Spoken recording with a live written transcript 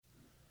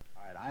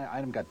I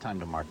haven't got time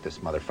to mark this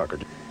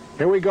motherfucker.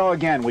 Here we go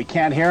again. We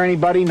can't hear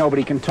anybody.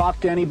 Nobody can talk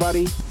to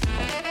anybody.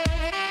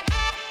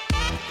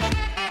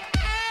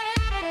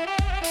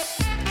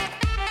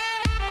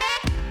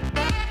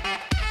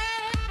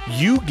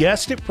 You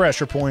guessed it,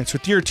 Pressure Points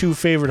with your two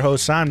favorite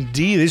hosts. I'm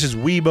D. This is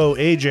Weebo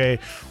AJ.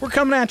 We're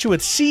coming at you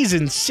with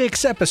Season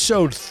 6,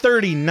 Episode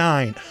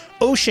 39,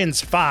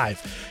 Oceans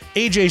 5.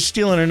 AJ's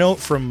stealing a note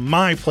from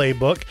my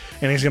playbook,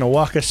 and he's going to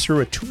walk us through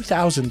a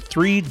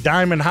 2003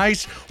 diamond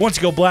heist. Once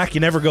you go black,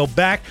 you never go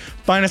back.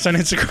 Find us on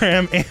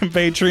Instagram and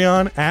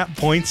Patreon at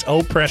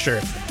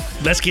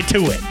PointsOPressure. Let's get to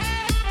it.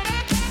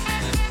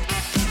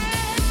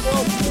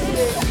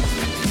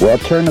 Well,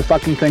 turn the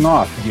fucking thing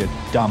off, you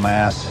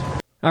dumbass.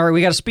 All right,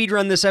 we got to speed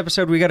run this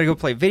episode. We got to go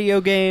play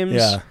video games.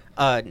 Yeah.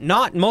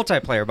 Not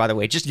multiplayer, by the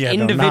way, just Yeah,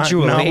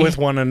 individually. No, not with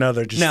one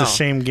another, just No. the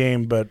same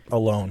game, but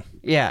alone.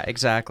 Yeah,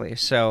 exactly.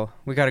 So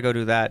we got to go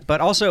do that. But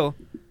also,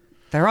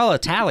 they're all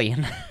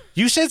Italian.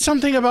 You said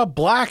something about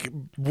black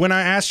when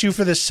I asked you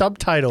for the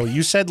subtitle.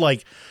 You said,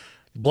 like,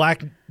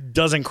 black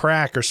doesn't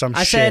crack or some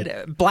I shit.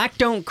 said black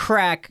don't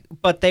crack,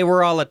 but they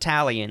were all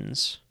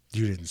Italians.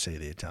 You didn't say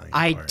the Italian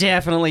I part.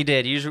 definitely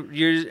did.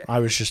 You're, I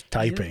was just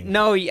typing.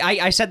 no,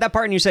 I said that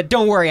part and you said,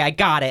 don't worry, I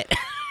got it.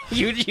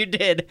 you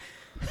did.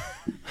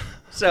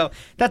 So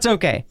that's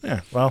okay.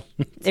 Yeah, well,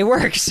 It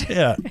works.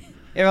 yeah.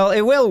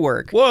 It will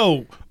work.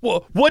 Whoa,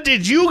 what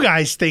did you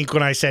guys think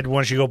when I said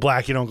once you go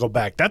black, you don't go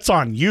back? That's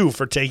on you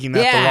for taking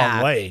that the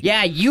wrong way.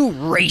 Yeah, you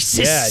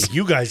racist. Yeah,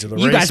 you guys are the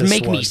racist You guys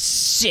make me ones.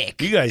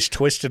 sick. You guys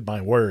twisted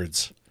my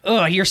words.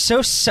 Oh, you're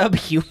so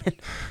subhuman.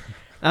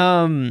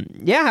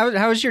 Yeah,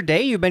 how was your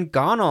day? You've been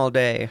gone all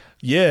day.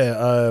 Yeah,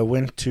 I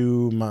went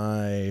to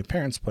my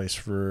parents' place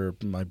for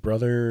my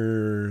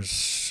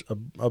brother's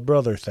a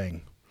brother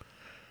thing.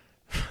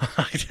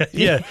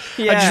 yeah.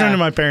 I just went to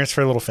my parents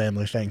for a little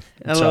family thing.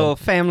 A little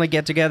family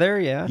get together,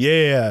 yeah.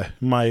 Yeah,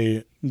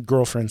 my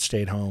girlfriend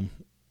stayed home.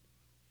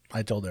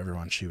 I told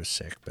everyone she was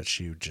sick, but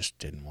she just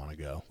didn't want to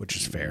go, which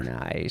is fair.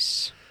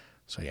 Nice.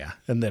 So yeah,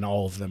 and then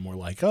all of them were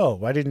like, "Oh,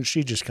 why didn't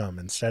she just come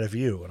instead of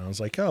you?" And I was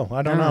like, "Oh,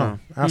 I don't know.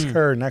 Ask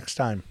her next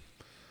time."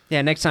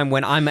 Yeah, next time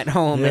when I'm at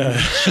home and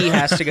she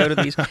has to go to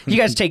these. You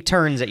guys take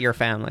turns at your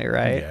family,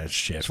 right? Yeah, it's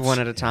shifts. It's one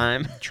at a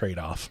time. Trade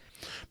off.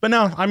 But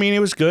no, I mean, it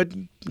was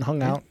good.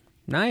 Hung out.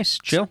 Nice,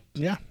 chill.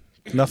 Yeah,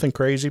 nothing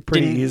crazy.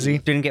 Pretty easy.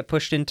 Didn't get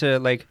pushed into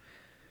like,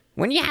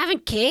 when you having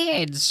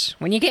kids,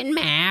 when you getting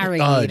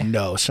married.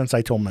 No, since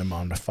I told my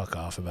mom to fuck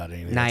off about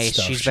any of that Nice.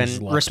 stuff, She's left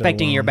been it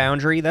respecting your alone.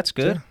 boundary. That's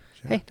good.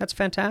 Yeah. Hey, that's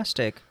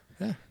fantastic.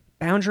 Yeah.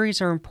 Boundaries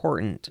are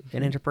important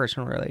in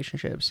interpersonal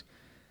relationships.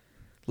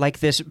 Like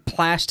this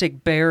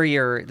plastic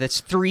barrier,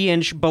 this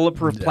 3-inch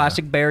bulletproof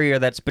plastic barrier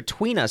that's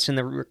between us in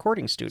the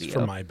recording studio. It's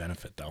for my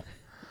benefit, though.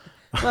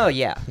 Well,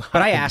 yeah,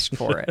 but I asked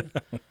for it.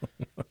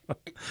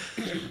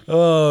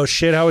 Oh,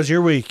 shit. How was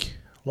your week?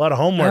 A lot of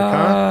homework,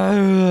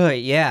 huh?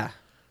 Yeah.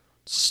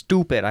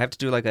 Stupid. I have to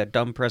do like a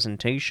dumb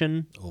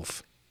presentation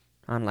Oof.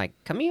 on like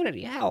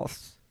community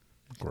health.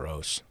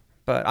 Gross.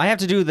 But I have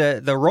to do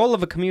the role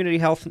of a community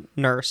health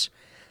nurse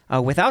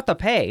without the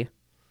pay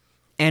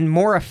and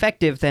more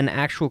effective than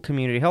actual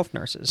community health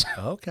nurses.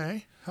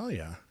 Okay. Hell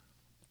yeah.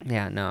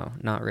 Yeah, no,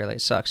 not really.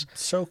 It sucks.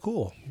 So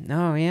cool.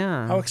 No,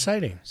 yeah. How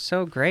exciting.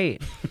 So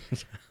great.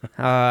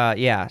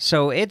 Yeah,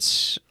 so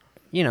it's,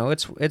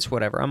 it's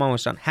whatever. I'm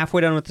almost done.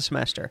 Halfway done with the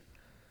semester.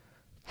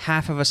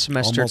 Half of a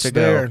semester Almost to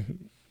there. go.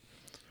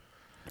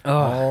 Oh,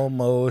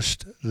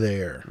 Almost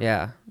there.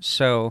 yeah.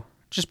 So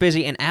just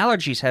busy. And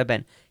allergies have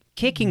been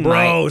kicking Bro,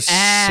 my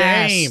ass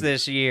same.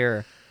 this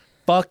year.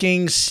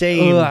 Fucking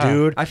same, Ugh.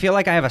 dude. I feel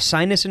like I have a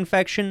sinus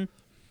infection.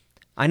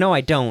 I know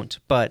I don't,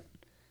 but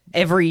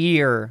every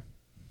year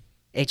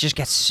it just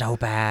gets so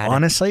bad.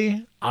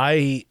 Honestly,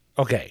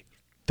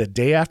 the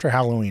day after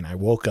Halloween, I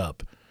woke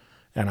up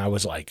and I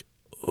was like,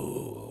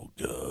 oh,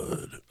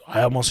 good.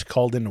 I almost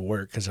called into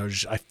work because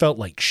I felt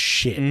like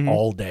shit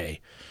all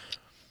day.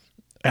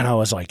 And I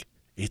was like,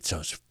 it's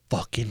those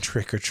fucking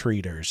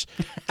trick-or-treaters.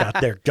 Got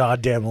their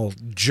goddamn little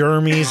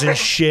germies and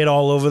shit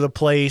all over the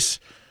place.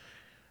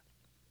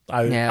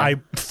 I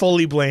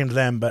fully blamed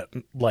them, but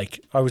like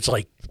I was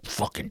like,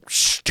 fucking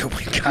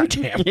stupid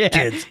goddamn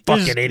kids,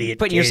 fucking Just idiot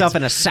putting kids, yourself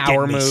in a sour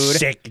getting me mood.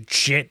 sick and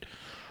shit.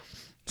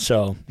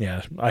 So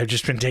yeah, I've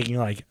just been taking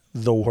like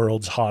the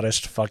world's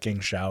hottest fucking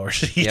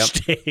showers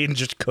each day and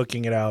just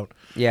cooking it out.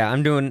 Yeah,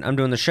 I'm doing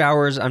the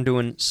showers. I'm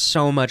doing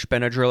so much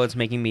Benadryl. It's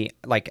making me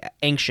like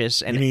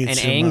anxious and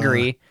Some,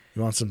 angry.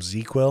 You want some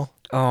ZQuil?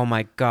 Oh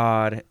my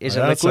god. Is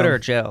I it got liquid or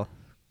some. gel?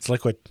 It's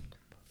liquid.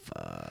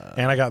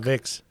 And I got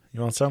Vicks.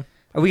 You want some?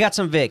 We got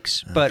some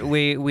Vicks, but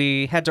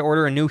we had to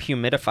order a new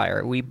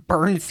humidifier. We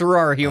burned through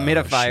our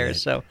humidifier, shit.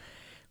 so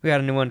we got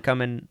a new one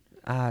coming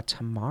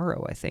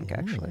tomorrow, I think,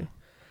 actually.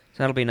 So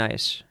that'll be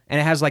nice. And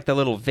it has like the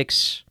little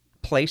Vicks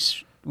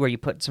place where you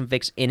put some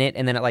Vicks in it,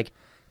 and then it like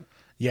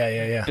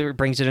it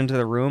brings it into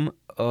the room.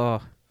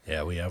 Oh,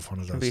 Yeah, we have one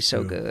of those. be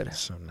so too. good.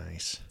 So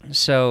nice.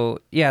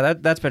 so yeah,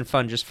 that's been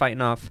fun. Just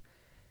fighting off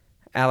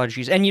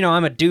allergies. And,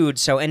 I'm a dude,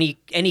 so any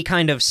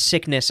kind of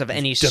sickness of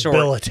any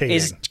sort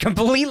is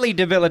completely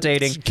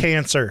debilitating. It's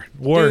cancer.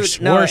 Worse.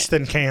 Dude, worse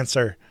than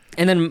cancer.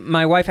 And then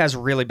my wife has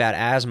really bad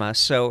asthma,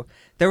 so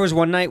there was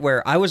one night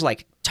where I was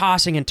like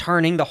tossing and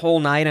turning the whole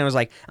night, and I was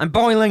like, I'm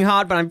boiling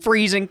hot, but I'm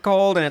freezing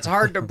cold, and it's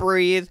hard to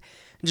breathe,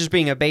 just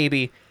being a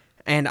baby.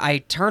 And I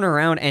turn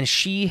around, and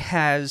she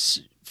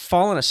has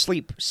fallen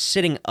asleep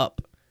sitting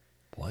up.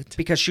 What?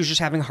 Because she was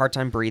just having a hard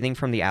time breathing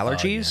from the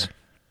allergies. Oh,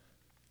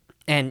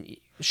 yeah. And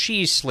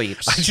she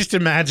sleeps. I just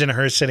imagine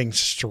her sitting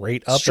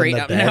straight up in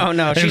the bed.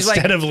 No. She's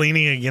instead of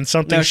leaning against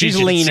something, no, she's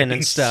leaning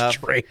and stuff.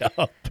 Straight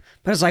up.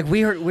 But it's like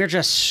we're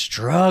just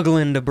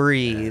struggling to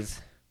breathe.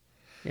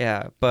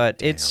 Yeah, but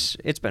damn.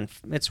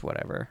 It's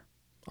whatever.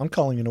 I'm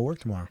calling into work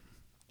tomorrow.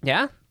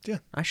 Yeah? Yeah.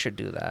 I should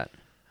do that.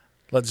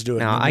 Let's do it.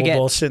 No, we'll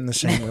both sit in the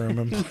same room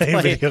and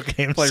play video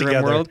games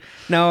together. RimWorld.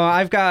 No,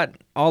 I've got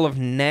all of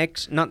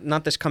next,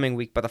 not this coming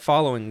week, but the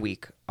following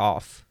week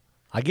off.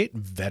 I get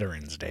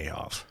Veterans Day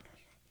off.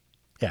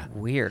 Yeah.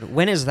 Weird.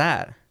 When is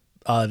that?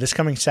 This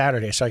coming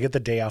Saturday, so I get the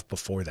day off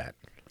before that.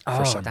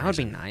 Oh, that would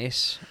be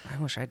nice.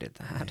 I wish I did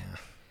that. Yeah,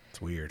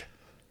 it's weird.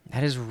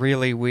 That is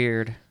really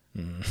weird.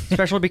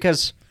 Especially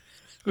because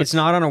it's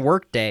not on a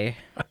work day.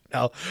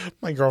 No,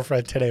 my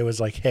girlfriend today was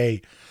like,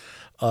 hey,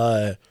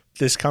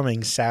 this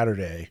coming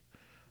Saturday,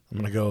 I'm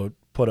going to go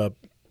put up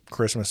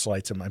Christmas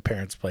lights at my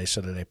parents' place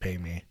so that they pay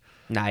me.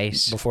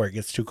 Nice. Before it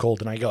gets too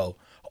cold. And I go,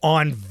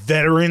 on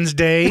Veterans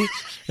Day?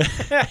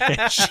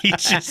 She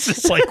just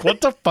is like,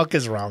 what the fuck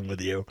is wrong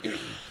with you?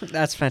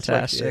 That's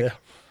fantastic. Like, yeah.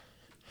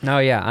 No,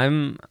 yeah,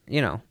 I'm,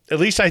 At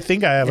least I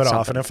think I have it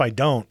off, and if I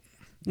don't,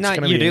 it's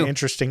going to be an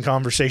interesting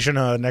conversation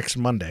next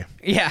Monday.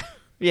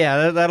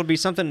 Yeah, that'll be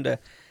something to...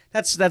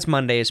 That's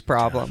Monday's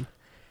problem.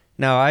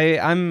 No,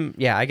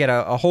 I get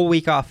a whole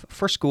week off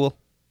for school.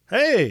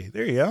 Hey,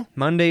 there you go.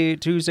 Monday,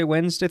 Tuesday,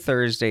 Wednesday,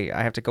 Thursday.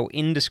 I have to go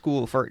into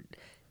school for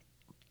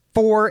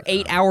 4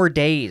 8-hour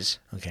days.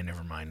 Okay,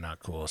 never mind. Not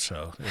cool.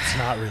 So it's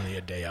not really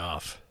a day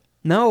off.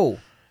 No.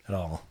 At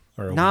all.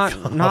 Or a not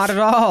week off. Not at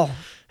all.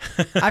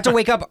 I have to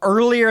wake up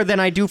earlier than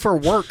I do for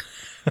work.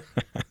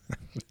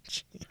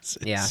 Jesus.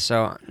 Yeah,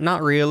 so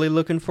not really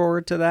looking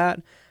forward to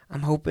that.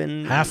 I'm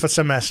hoping... Half a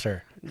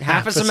semester.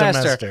 Half a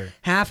semester.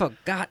 Half a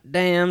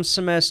goddamn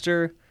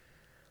semester.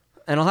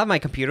 And I'll have my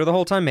computer the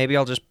whole time. Maybe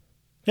I'll just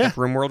have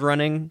RimWorld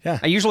running. Yeah.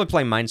 I usually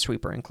play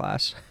Minesweeper in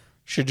class.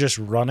 Should just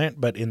run it,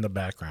 but in the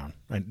background.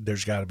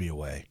 There's got to be a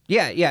way.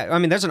 Yeah. I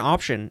mean, there's an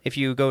option. If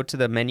you go to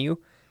the menu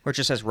where it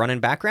just says run in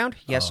background,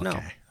 yes, okay. no.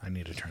 I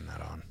need to turn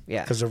that on.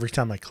 Yeah. Because every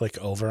time I click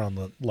over on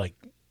the,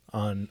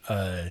 on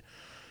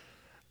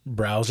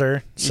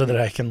browser so that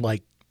I can,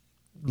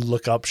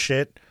 look up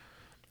shit.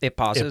 It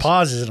pauses. It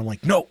pauses, and I'm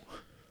like, no.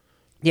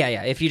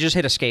 Yeah. If you just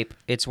hit escape,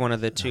 it's one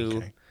of the two.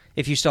 Okay.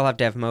 If you still have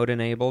dev mode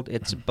enabled,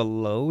 it's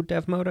below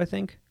dev mode, I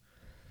think.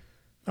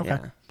 Okay.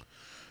 Yeah.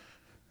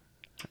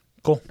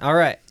 Cool. All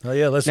right. Oh,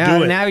 yeah, let's do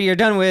it. Now you're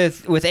done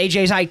with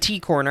AJ's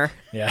IT corner.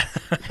 Yeah.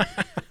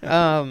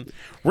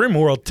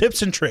 RimWorld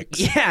tips and tricks.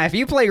 Yeah, if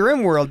you play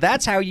RimWorld,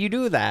 that's how you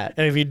do that.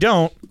 And if you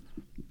don't,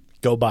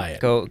 go buy it.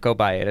 Go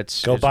buy it.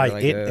 It's buy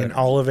really it good. and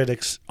all of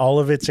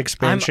its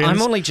expansions.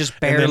 I'm only just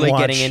barely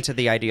getting into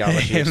the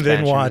ideology and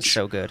then watch it's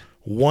so good.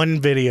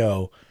 One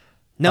video.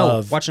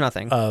 Watch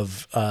nothing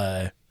of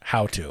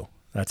how to.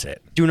 That's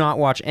it. Do not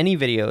watch any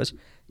videos.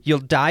 You'll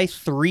die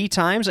 3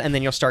 times and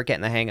then you'll start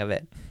getting the hang of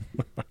it.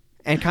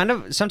 And kind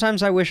of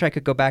sometimes I wish I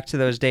could go back to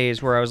those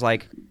days where I was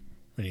like,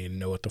 I didn't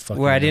know what the fuck.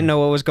 Where I didn't know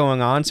what was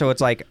going on. So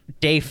it's like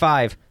day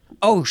 5.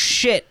 Oh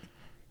shit!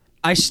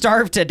 I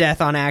starved to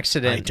death on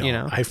accident.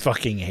 I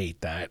fucking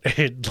hate that.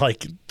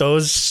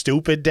 Those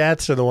stupid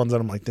deaths are the ones that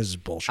I'm like, this is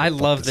bullshit. I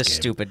love the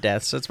stupid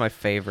deaths. That's my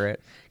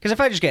favorite. Because if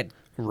I just get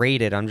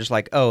raided, I'm just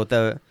like,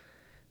 oh,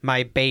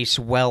 my base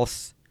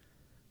wealth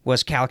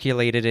was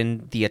calculated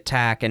in the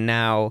attack, and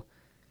now,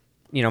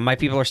 my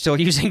people are still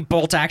using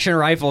bolt action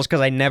rifles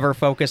because I never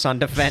focus on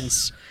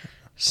defense.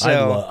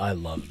 So I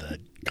love the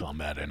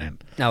combat in it.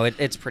 No,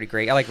 it's pretty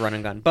great. I like run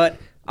and gun. But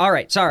all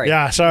right, sorry.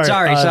 Yeah, sorry.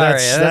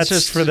 That's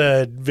just for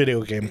the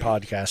video game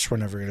podcast we're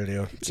never gonna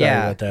do. Sorry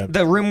about that.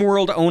 The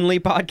RimWorld only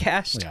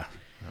podcast. Yeah.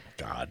 Oh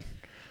God.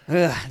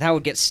 Ugh, that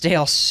would get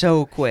stale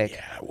so quick.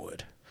 Yeah, it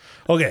would.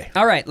 Okay.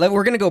 All right,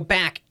 we're gonna go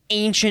back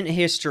ancient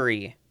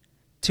history,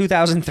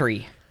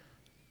 2003.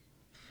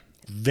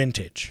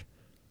 Vintage.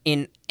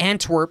 In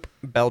Antwerp,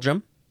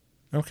 Belgium.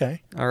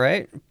 Okay. All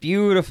right.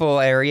 Beautiful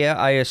area,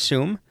 I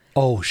assume.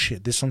 Oh,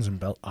 shit. This one's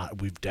in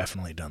we've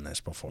definitely done this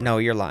before. No,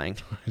 you're lying.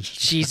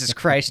 Jesus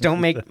Christ.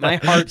 Don't make my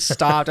heart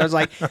stop. I was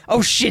like,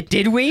 oh, shit,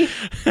 did we?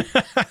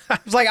 I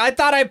was like, I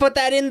thought I put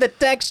that in the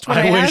text when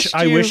I asked you.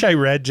 I wish I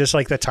read just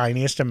the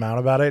tiniest amount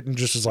about it and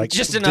just was like,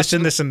 just enough this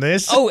and this and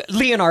this. Oh,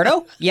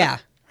 Leonardo? Yeah.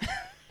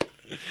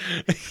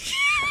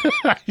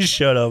 I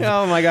should have.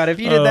 Oh, my God.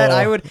 If you did that,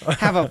 I would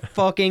have a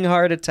fucking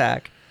heart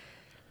attack.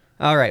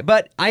 All right.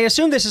 But I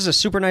assume this is a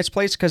super nice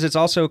place because it's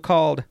also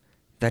called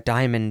the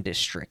Diamond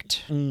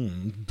District.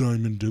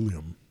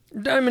 Diamondillium.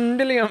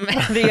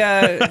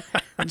 The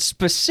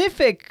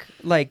specific,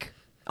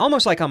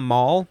 almost like a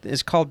mall,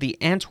 is called the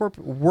Antwerp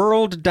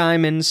World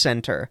Diamond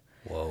Center.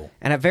 Whoa.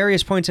 And at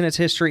various points in its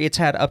history, it's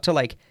had up to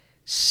like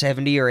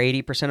 70 or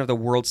 80% of the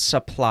world's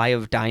supply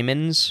of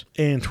diamonds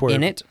Antwerp,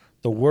 in it.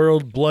 The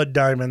World Blood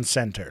Diamond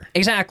Center.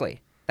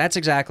 Exactly. That's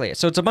exactly it.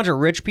 So it's a bunch of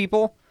rich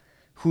people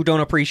who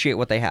don't appreciate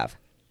what they have.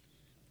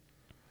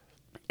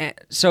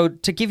 So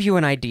to give you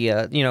an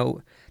idea,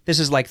 this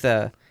is like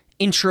the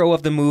intro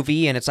of the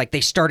movie, and it's like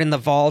they start in the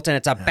vault, and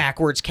it's a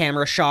backwards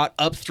camera shot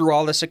up through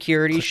all the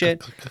security shit.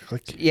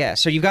 Click. Yeah,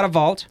 so you've got a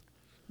vault.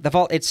 The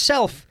vault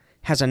itself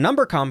has a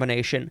number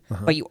combination,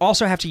 but you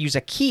also have to use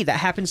a key that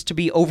happens to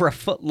be over a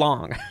foot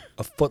long.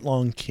 A foot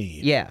long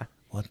key? Yeah.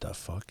 What the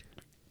fuck?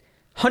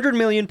 100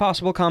 million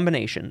possible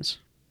combinations.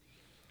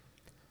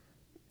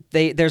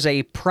 There's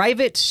a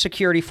private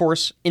security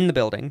force in the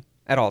building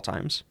at all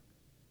times.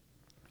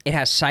 It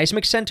has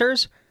seismic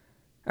sensors,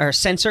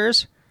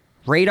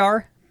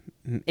 radar.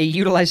 It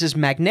utilizes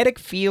magnetic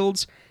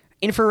fields,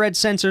 infrared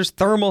sensors,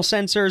 thermal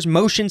sensors,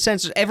 motion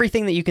sensors,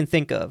 everything that you can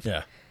think of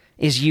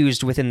is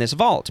used within this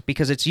vault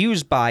because it's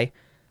used by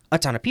a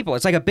ton of people.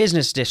 It's like a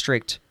business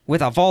district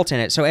with a vault in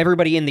it, so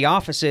everybody in the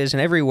offices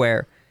and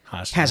everywhere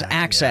has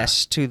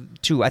access to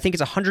I think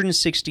it's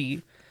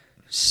 160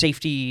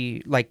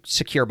 safety, like,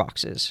 secure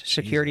boxes,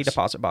 security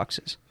deposit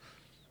boxes.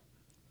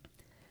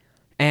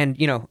 And,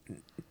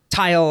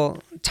 tile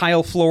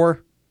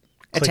floor,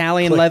 click,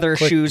 Italian click, leather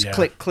click, shoes,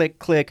 click, click,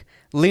 click.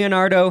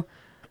 Leonardo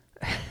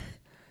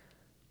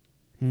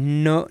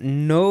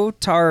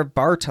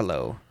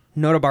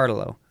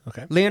Notarbartolo.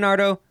 Okay.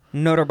 Leonardo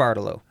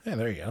Notarbartolo. Yeah,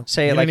 there you go.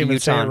 Say it like a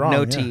Utah,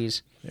 no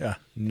T's. Yeah,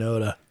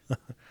 Nota.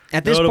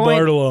 At this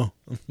point,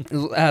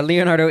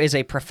 Leonardo is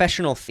a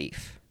professional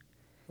thief.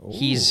 Ooh.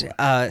 He's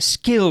a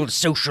skilled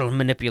social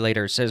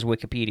manipulator, says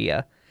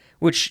Wikipedia,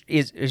 which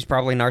is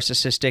probably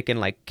narcissistic and,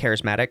 like,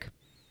 charismatic.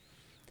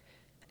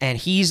 And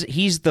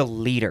he's the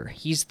leader.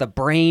 He's the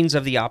brains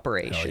of the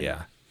operation. Oh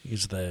yeah,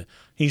 he's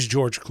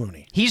George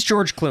Clooney. He's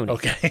George Clooney.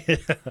 Okay.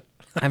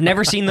 I've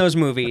never seen those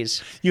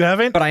movies. You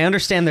haven't? But I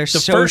understand there's the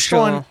social... first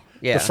one.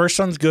 Yeah. The first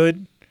one's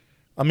good.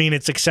 I mean,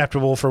 it's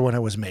acceptable for when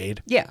it was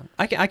made. Yeah,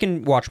 I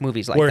can watch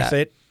movies like Worth that.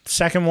 it.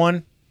 Second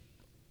one,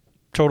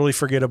 totally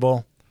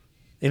forgettable.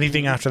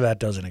 Anything after that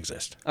doesn't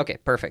exist. Okay,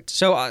 perfect.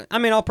 So,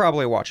 I'll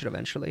probably watch it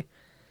eventually.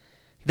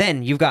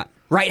 Then you've got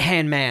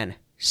right-hand man,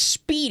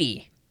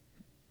 Speedy.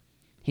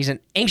 He's an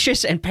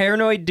anxious and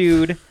paranoid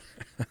dude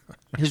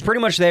who's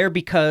pretty much there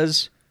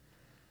because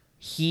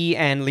he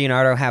and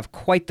Leonardo have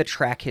quite the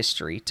track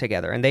history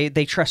together, and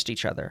they trust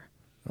each other.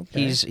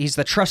 Okay. He's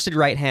the trusted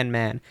right-hand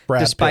man,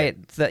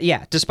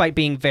 despite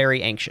being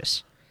very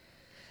anxious.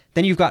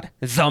 Then you've got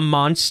the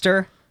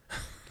monster.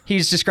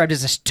 He's described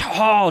as this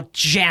tall,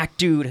 jack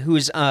dude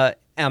who's a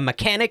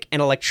mechanic,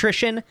 an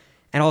electrician,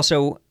 and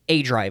also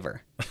a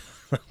driver.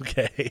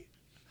 Okay.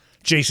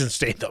 Jason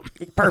Statham.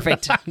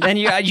 Perfect. Then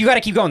you got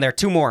to keep going there.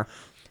 Two more.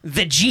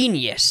 The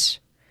genius.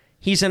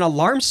 He's an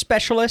alarm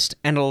specialist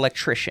and an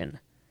electrician.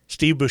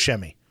 Steve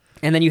Buscemi.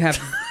 And then you have...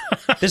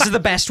 This is the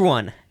best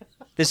one.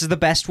 This is the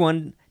best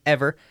one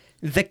ever.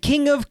 The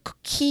King of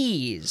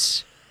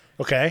Keys.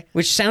 Okay.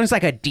 Which sounds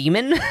like a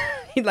demon.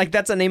 Like,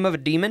 that's the name of a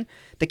demon.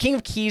 The King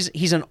of Keys,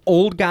 he's an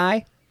old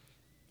guy.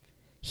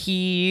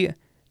 He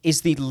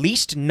is the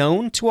least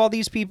known to all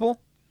these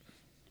people.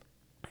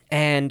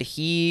 And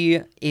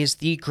he is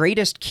the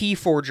greatest key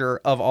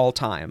forger of all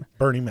time.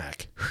 Bernie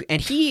Mac.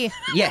 And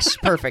yes,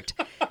 perfect.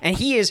 And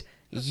he is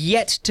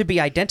yet to be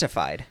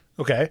identified.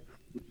 Okay.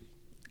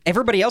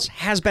 Everybody else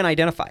has been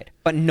identified,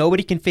 but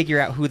nobody can figure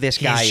out who this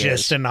guy is. He's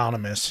just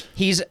anonymous.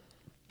 He's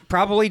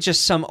probably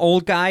just some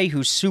old guy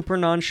who's super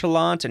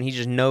nonchalant, and he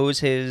just knows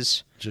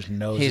his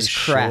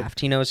craft. Shit.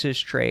 He knows his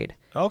trade.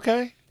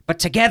 Okay. But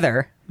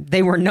together,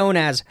 they were known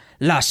as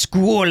La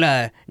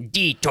Scuola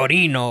di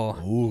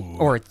Torino,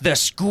 or the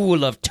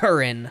School of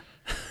Turin,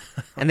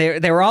 and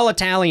they were all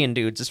Italian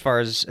dudes as far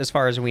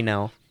as we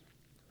know.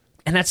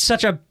 And that's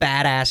such a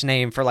badass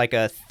name for, like,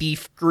 a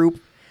thief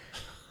group.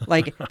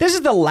 Like, this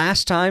is the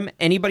last time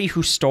anybody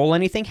who stole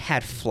anything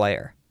had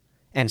flair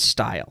and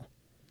style.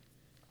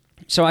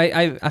 So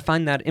I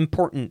find that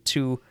important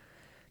to,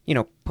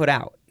 put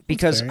out,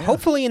 because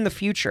hopefully in the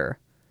future,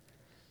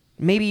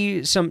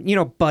 maybe some,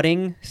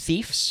 budding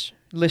thieves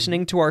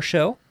listening to our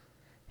show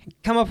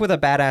come up with a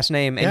badass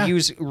name and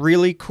use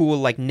really cool,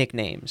 like,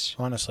 nicknames.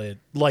 Honestly,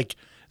 like,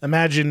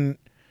 imagine,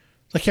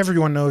 like,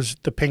 everyone knows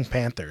the Pink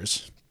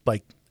Panthers.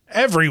 Like,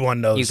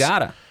 everyone knows. You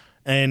gotta.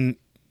 And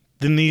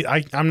then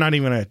I'm not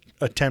even going to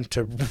attempt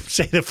to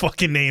say the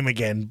fucking name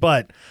again,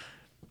 but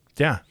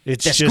yeah,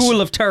 it's the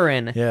School of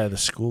Turin. Yeah, the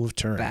School of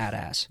Turin.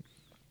 Badass.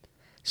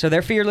 So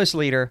their fearless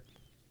leader.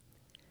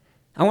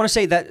 I want to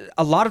say that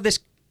a lot of this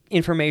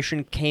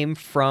information came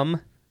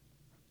from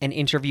an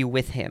interview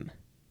with him.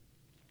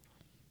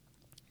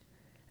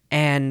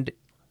 And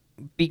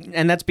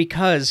that's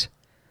because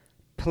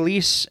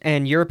police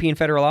and European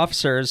federal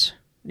officers,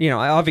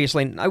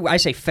 obviously, I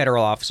say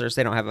federal officers,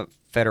 they don't have a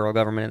federal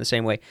government in the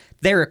same way.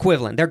 Their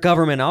equivalent, their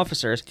government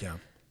officers,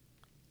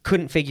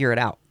 couldn't figure it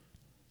out.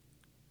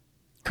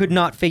 Could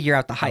not figure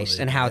out the heist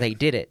and how they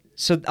did it.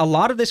 So a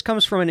lot of this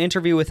comes from an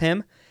interview with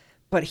him,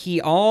 but he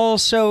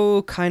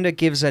also kind of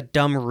gives a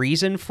dumb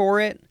reason for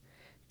it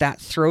that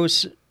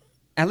throws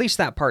at least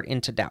that part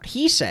into doubt.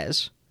 He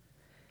says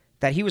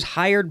that he was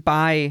hired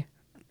by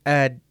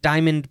a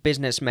diamond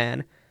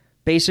businessman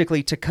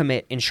basically to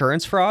commit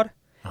insurance fraud,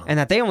 and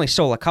that they only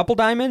stole a couple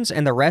diamonds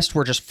and the rest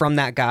were just from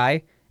that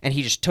guy, and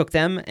he just took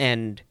them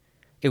and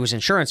it was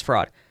insurance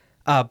fraud.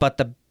 But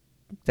the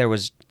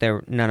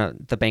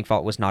bank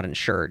vault was not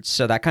insured,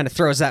 so that kind of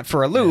throws that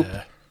for a loop.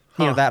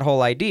 That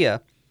whole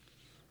idea.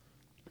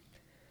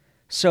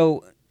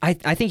 So I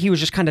think he was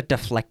just kind of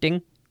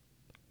deflecting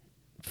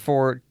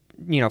for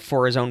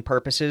his own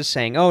purposes,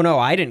 saying, "Oh no,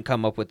 I didn't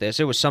come up with this.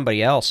 It was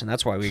somebody else, and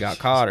that's why we got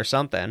caught or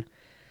something."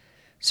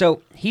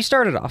 So he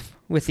started off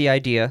with the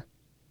idea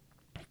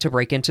to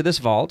break into this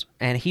vault,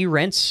 and he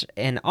rents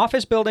an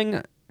office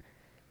building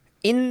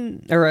a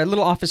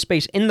little office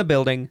space in the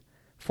building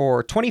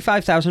for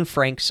 25,000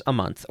 francs a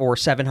month, or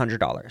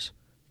 $700.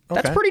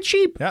 That's pretty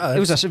cheap. Yeah, it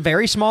was a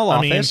very small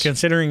office. I mean,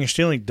 considering you're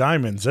stealing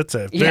diamonds, that's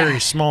a very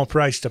small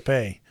price to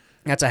pay.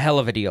 That's a hell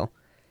of a deal.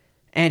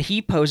 And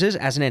he poses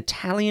as an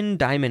Italian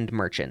diamond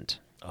merchant.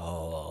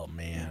 Oh,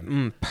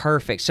 man.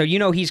 Perfect. So,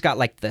 he's got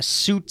like the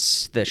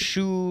suits, the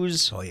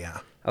shoes. Oh, yeah.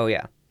 Oh,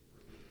 yeah.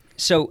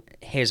 So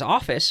his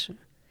office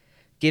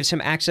gives him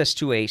access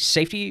to a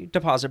safety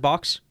deposit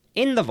box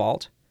in the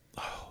vault,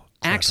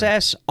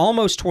 access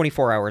almost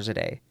 24 hours a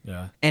day,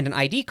 and an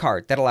ID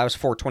card that allows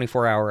for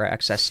 24-hour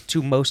access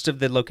to most of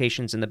the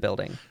locations in the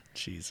building.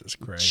 Jesus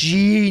Christ.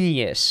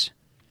 Genius.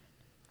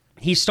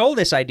 He stole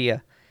this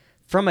idea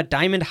from a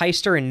diamond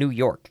heister in New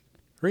York.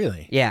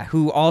 Really? Yeah,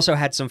 who also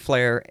had some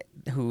flair,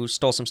 who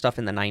stole some stuff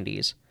in the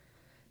 90s.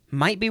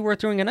 Might be worth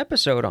doing an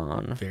episode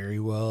on. Very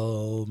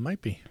well,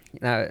 might be.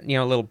 A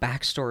little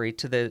backstory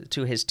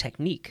to his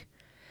technique.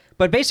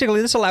 But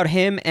basically, this allowed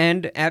him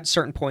and, at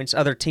certain points,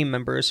 other team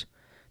members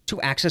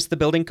to access the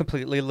building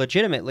completely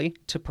legitimately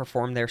to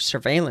perform their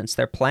surveillance,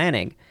 their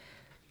planning.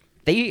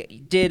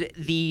 They did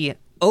the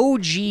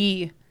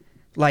OG,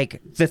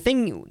 like, the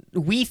thing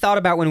we thought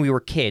about when we were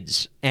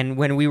kids and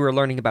when we were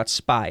learning about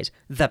spies,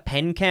 the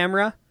pen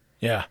camera.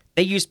 Yeah.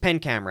 They used pen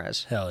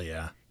cameras. Hell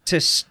yeah. To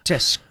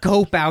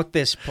scope out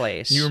this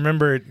place. You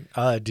remember,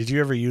 did you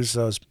ever use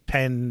those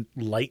pen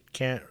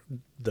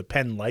the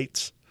pen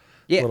lights?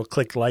 Yeah. Little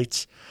click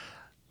lights.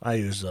 I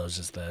use those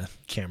as the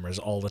cameras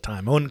all the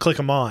time. I wouldn't click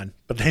them on,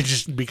 but they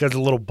just, because of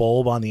the little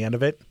bulb on the end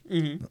of it,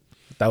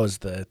 that was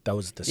the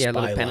spy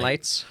little pen light.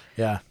 lights.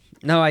 Yeah.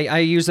 No, I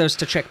use those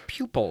to check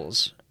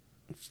pupils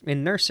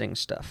in nursing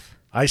stuff.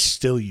 I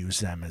still use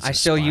them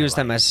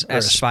as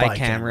spy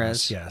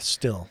cameras. Yeah,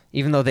 still.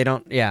 Even though they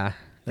don't,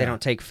 they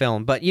don't take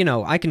film. But,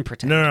 I can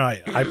pretend. No,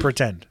 I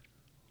pretend.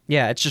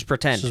 Yeah, it's just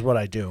pretend. This is what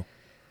I do.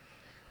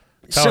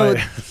 So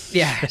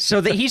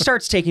he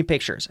starts taking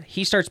pictures.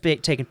 He starts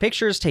taking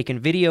pictures, taking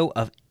video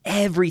of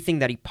everything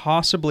that he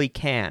possibly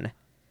can.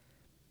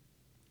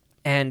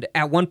 And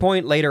at one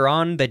point later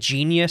on, the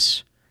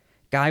genius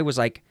guy was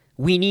like,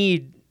 we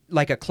need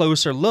like a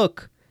closer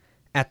look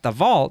at the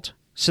vault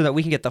so that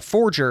we can get the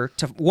forger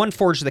to, one,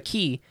 forge the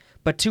key,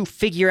 but two,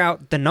 figure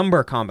out the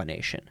number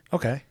combination.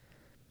 Okay.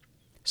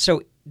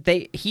 So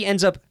he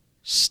ends up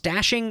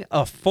stashing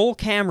a full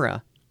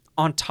camera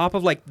on top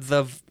of like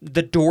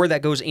the door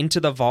that goes into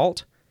the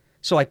vault.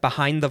 So like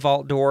behind the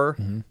vault door,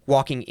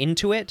 walking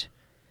into it,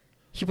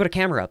 he put a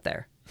camera up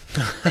there.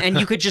 And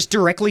you could just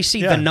directly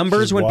see the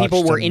numbers when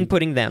people were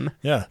inputting them.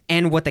 Yeah.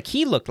 And what the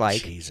key looked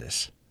like.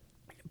 Jesus.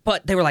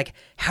 But they were like,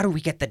 how do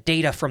we get the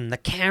data from the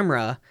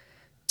camera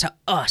to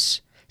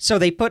us? So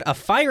they put a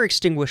fire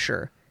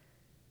extinguisher.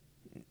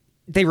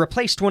 They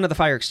replaced one of the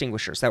fire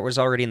extinguishers that was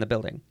already in the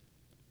building.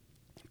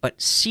 But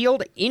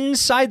sealed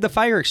inside the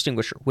fire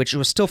extinguisher, which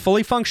was still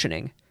fully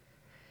functioning,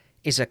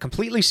 is a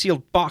completely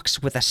sealed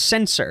box with a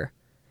sensor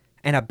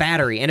and a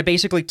battery. And it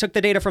basically took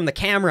the data from the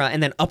camera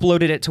and then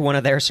uploaded it to one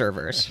of their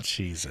servers.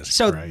 Jesus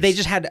So Christ. they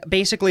just had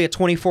basically a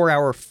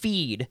 24-hour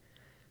feed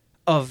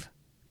of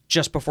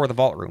just before the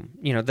vault room.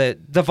 You know,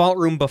 the vault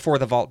room before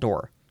the vault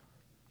door.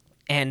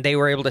 And they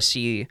were able to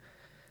see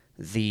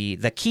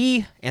the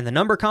key and the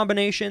number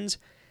combinations.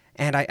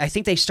 And I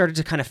think they started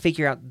to kind of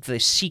figure out the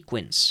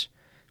sequence.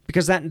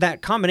 Because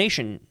that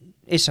combination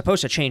is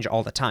supposed to change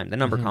all the time, the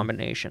number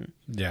combination.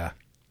 Yeah.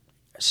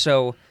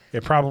 So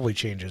it probably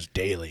changes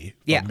daily,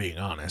 if I'm being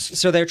honest.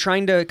 So they're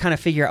trying to kind of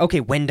figure out, okay,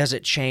 when does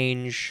it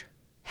change?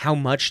 How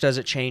much does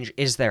it change?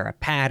 Is there a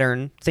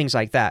pattern? Things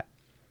like that.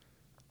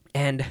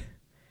 And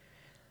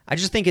I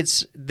just think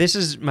this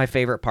is my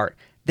favorite part.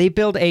 They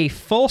build a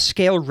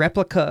full-scale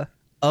replica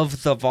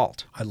of the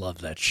vault. I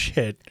love that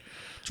shit.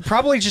 It's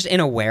probably just in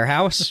a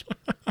warehouse.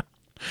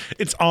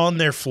 It's on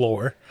their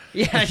floor.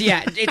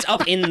 Yeah, it's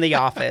up in the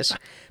office.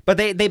 But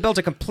they built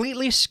a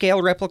completely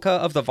scale replica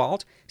of the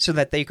vault so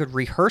that they could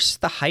rehearse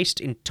the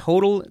heist in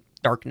total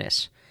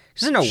darkness.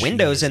 There's no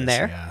windows in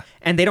there,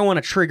 and they don't want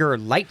to trigger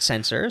light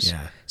sensors,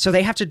 so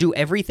they have to do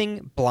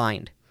everything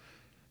blind.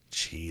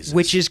 Jesus.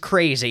 Which is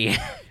crazy.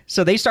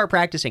 So they start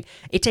practicing.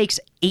 It takes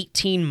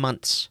 18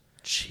 months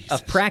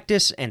of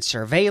practice and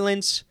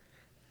surveillance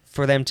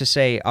for them to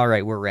say, all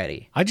right, we're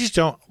ready. I just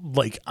don't,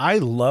 I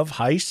love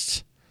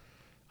heists.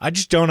 I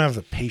just don't have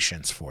the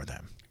patience for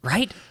them.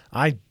 Right?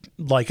 I've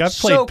played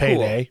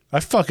Payday. Cool. I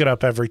fuck it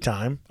up every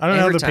time. I don't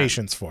have the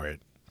patience for it.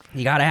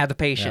 You got to have the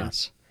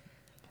patience.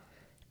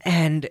 Yeah.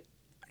 And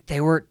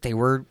they were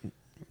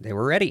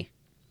ready.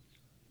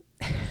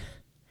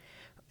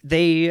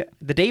 The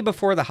day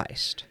before the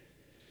heist,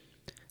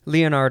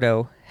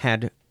 Leonardo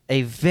had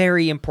a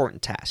very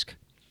important task.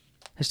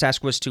 His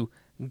task was to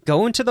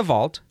go into the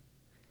vault,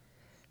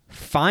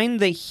 find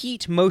the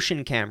heat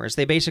motion cameras.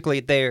 The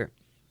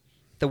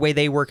way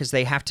they work is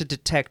they have to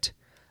detect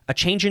a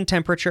change in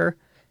temperature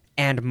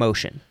and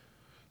motion.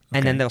 Okay.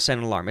 And then they'll send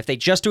an alarm. If they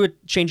just do a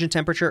change in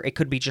temperature, it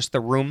could be just the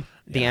room,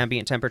 the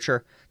ambient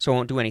temperature, so it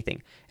won't do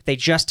anything. If they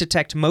just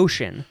detect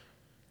motion,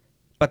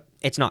 but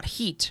it's not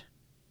heat,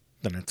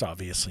 then it's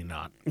obviously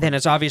not. Then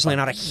it's obviously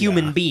not a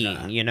human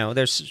being. You know,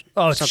 there's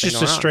it's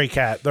just a stray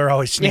cat. They're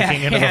always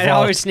sneaking into the vault.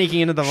 Always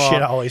sneaking into the vault.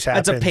 Shit always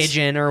happens. That's a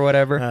pigeon or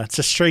whatever. It's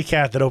a stray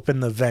cat that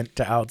opened the vent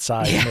to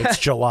outside, and it's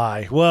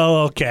July. Well,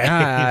 okay.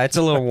 It's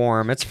a little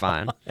warm. It's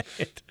fine.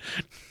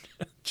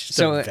 Just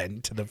a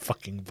vent to the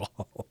fucking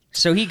vault.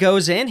 So he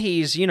goes in.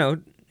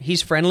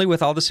 He's friendly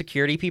with all the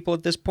security people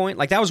at this point.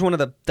 Like, that was one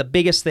of the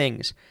biggest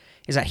things,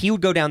 is that he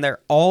would go down there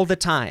all the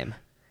time,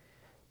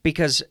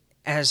 because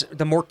as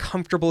the more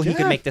comfortable he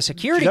could make the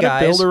security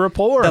guys, build a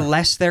rapport, the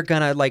less they're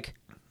gonna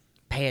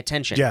pay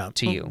attention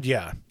to you.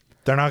 Yeah,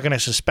 they're not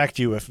gonna suspect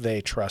you if they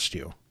trust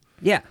you.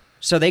 Yeah.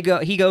 So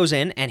he goes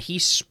in and he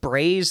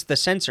sprays the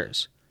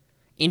sensors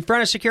in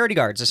front of security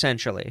guards,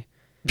 essentially,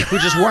 who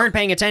just weren't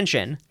paying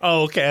attention.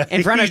 Oh, okay.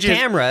 In front of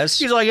cameras.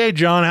 He's like, "Hey,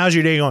 John, how's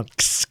your day going?"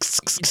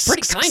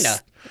 Pretty kinda.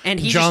 And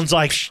John's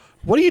like,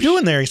 "What are you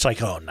doing there?" He's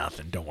like, "Oh,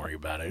 nothing. Don't worry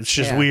about it. It's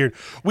just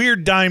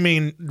weird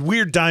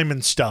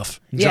diamond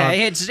stuff." John,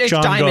 it's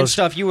diamond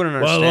stuff you wouldn't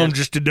understand. Well, I'm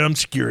just a dumb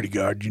security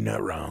guard. You're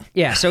not wrong.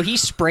 Yeah, so he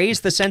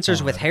sprays the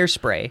sensors with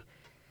hairspray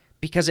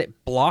because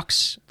it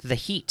blocks the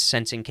heat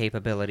sensing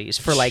capabilities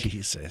for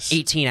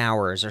 18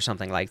 hours or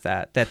something like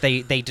that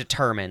they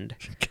determined.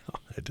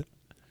 God.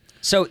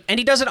 So, and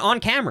he does it on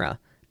camera,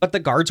 but the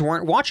guards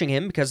weren't watching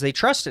him because they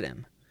trusted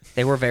him.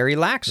 They were very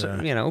lax,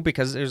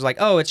 because it was like,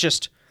 oh, it's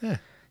just...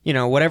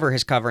 whatever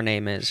his cover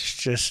name is.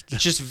 It's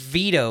just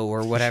Vito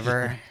or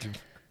whatever.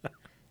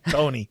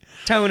 Tony,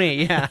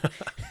 yeah.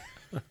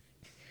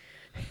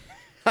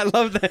 I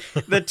love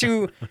the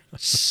two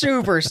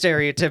super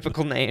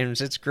stereotypical names.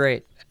 It's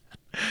great.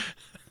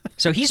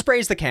 So he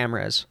sprays the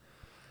cameras,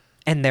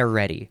 and they're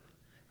ready.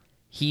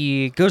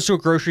 He goes to a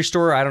grocery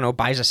store, I don't know,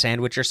 buys a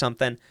sandwich or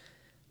something,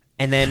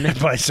 and then...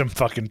 buys some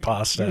fucking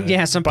pasta.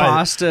 Yeah, some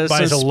pasta.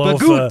 Buys some a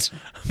loaf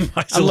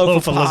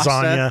of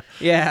lasagna.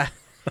 Yeah.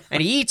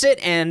 And he eats it,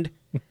 and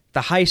the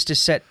heist is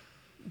set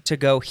to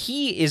go.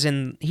 He's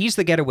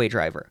the getaway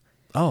driver.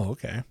 Oh,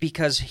 okay.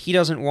 Because he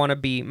doesn't want to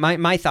be...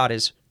 My thought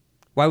is,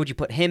 why would you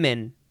put him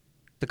in?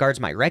 The guards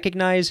might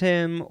recognize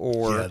him,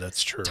 or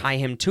that's true. Tie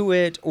him to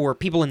it, or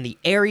people in the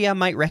area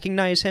might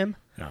recognize him.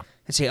 Yeah.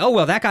 And say, oh,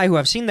 well, that guy who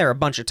I've seen there a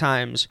bunch of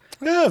times...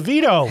 Yeah,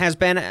 Vito. Has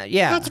been...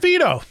 That's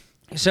Vito.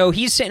 So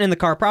he's sitting in the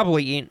car,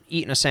 probably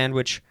eating a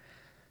sandwich,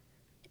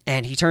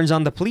 and he turns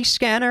on the police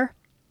scanner...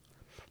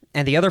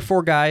 And the other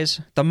four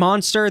guys, the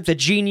monster, the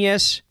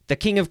genius, the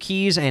king of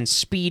keys, and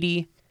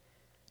Speedy,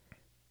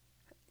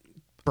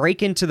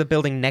 break into the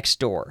building next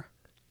door.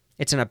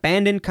 It's an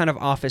abandoned kind of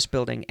office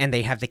building, and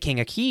they have the king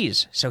of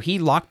keys. So he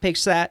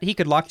lockpicks that. He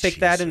could lockpick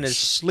that in his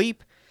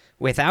sleep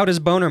without his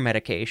boner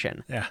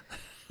medication. Yeah.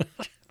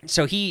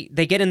 So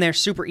they get in there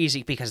super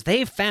easy because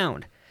they've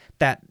found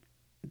that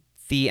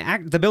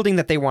the building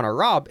that they want to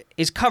rob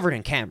is covered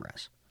in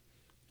cameras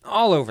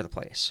all over the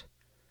place.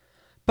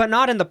 But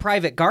not in the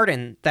private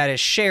garden that is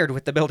shared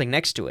with the building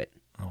next to it.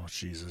 Oh,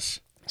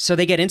 Jesus. So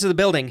they get into the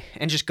building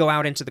and just go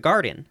out into the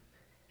garden.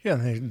 Yeah,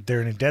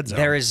 they're in a dead zone.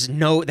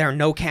 There are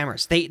no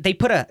cameras. They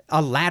put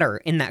a ladder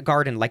in that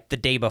garden like the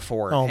day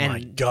before. Oh,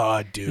 my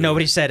God, dude.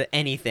 Nobody said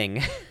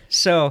anything.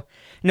 So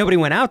nobody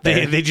went out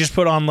there. They just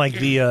put on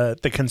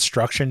the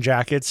construction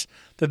jackets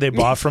that they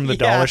bought from the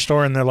dollar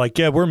store, and they're like,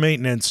 yeah, we're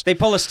maintenance. They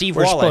pull a Steve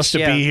Wallace. We're supposed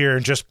to be here,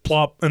 and just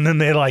plop, and then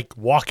they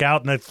walk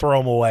out and they throw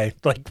them away.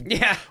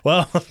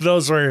 Well,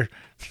 those were...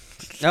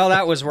 Oh,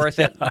 that was worth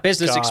it.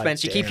 Business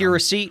expense. You keep your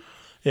receipt.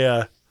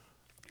 Yeah.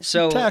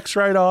 So tax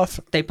write-off.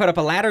 They put up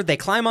a ladder. They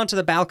climb onto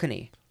the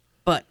balcony.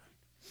 But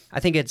I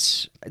think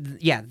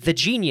the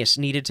genius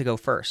needed to go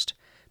first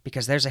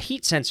because there's a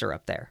heat sensor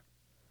up there.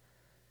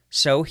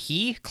 So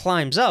he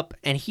climbs up,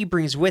 and he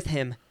brings with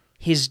him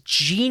his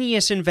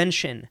genius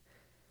invention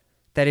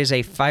that is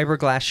a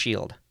fiberglass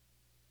shield.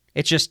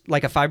 It's just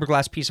like a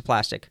fiberglass piece of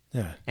plastic.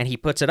 Yeah. And he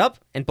puts it up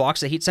and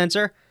blocks the heat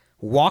sensor,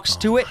 walks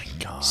to it,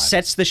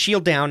 sets the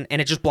shield down, and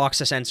it just blocks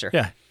the sensor.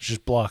 Yeah, it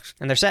just blocks.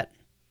 And they're set.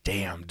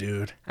 Damn,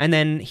 dude. And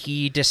then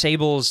he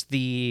disables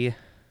the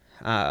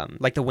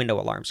window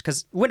alarms,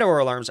 because window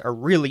alarms are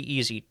really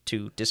easy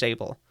to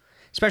disable,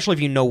 especially if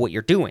you know what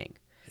you're doing.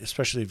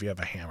 Especially if you have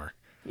a hammer.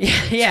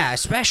 Yeah,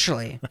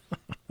 especially.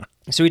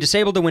 So he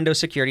disabled the window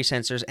security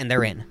sensors, and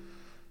they're in.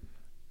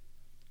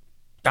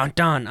 dun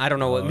dun. I don't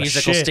know what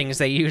musical stings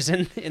they use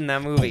in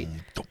that movie.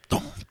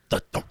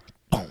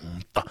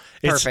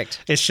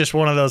 Perfect. It's just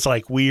one of those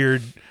like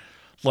weird,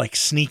 like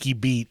sneaky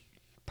beat.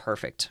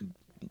 Perfect.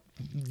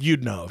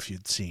 You'd know if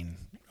you'd seen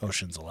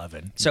Ocean's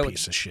 11. So,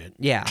 piece of shit.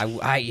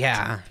 Yeah,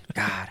 yeah.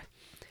 God.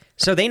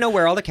 So they know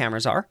where all the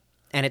cameras are,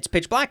 and it's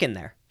pitch black in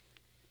there.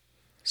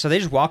 So they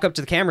just walk up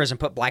to the cameras and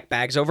put black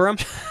bags over them.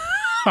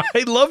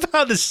 I love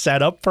how the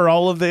setup for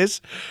all of this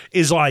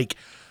is like,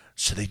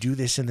 so they do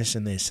this and this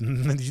and this.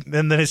 And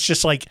then it's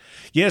just like,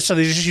 yeah, so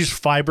they just use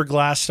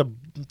fiberglass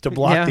to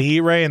block the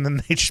heat ray, and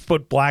then they just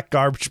put black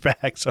garbage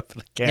bags over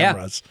the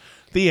cameras. Yeah.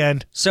 The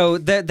end. So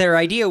their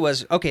idea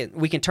was, okay,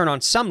 we can turn on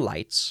some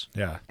lights.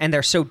 Yeah. And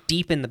they're so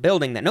deep in the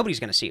building that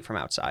nobody's going to see it from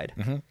outside.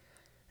 Mm-hmm.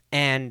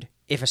 And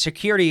if a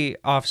security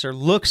officer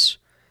looks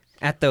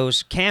at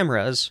those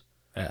cameras...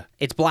 Yeah.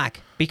 It's black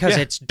because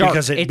it's dark.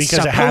 Because it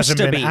hasn't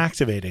been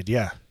activated,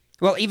 yeah.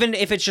 Well, even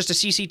if it's just a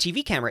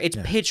CCTV camera, it's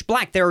pitch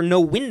black. There are no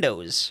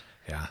windows.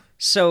 Yeah.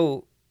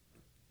 So,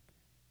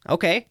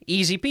 okay,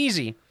 easy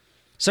peasy.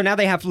 So now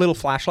they have little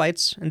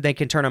flashlights, and they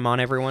can turn them on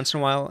every once in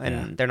a while,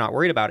 and they're not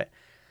worried about it.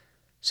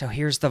 So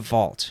here's the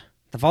vault.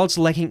 The vault's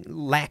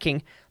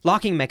locking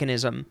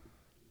mechanism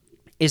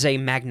is a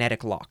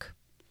magnetic lock.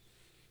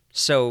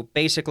 So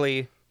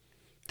basically,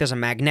 there's a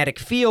magnetic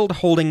field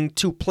holding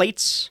two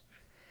plates.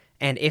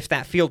 And if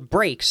that field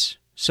breaks,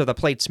 so the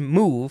plates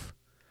move,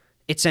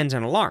 it sends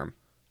an alarm.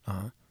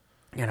 Uh-huh.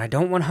 And I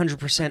don't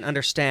 100%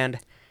 understand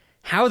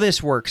how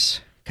this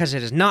works, because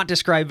it is not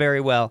described very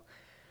well.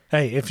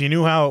 Hey, if you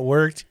knew how it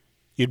worked,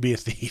 you'd be a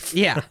thief.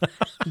 Yeah.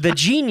 The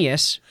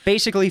genius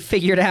basically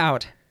figured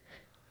out.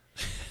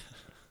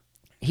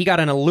 He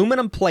got an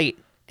aluminum plate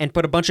and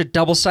put a bunch of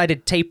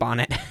double-sided tape on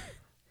it.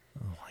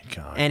 Oh, my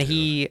God. And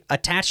he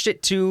attached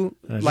it to,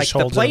 like, just the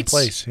holds plates. It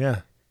in place.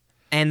 Yeah.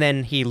 And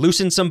then he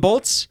loosened some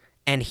bolts.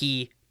 And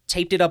he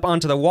taped it up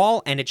onto the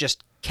wall, and it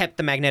just kept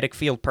the magnetic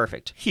field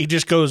perfect. He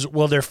just goes,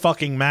 well, they're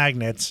fucking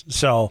magnets,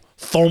 so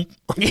thump.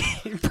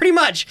 Pretty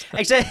much.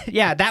 Except,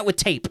 yeah, that with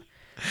tape.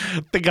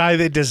 The guy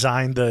that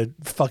designed the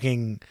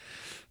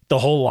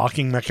whole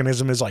locking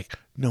mechanism is like,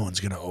 no one's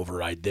going to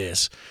override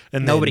this.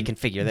 And nobody can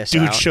figure this out.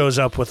 Dude shows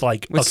up with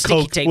like a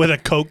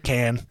Coke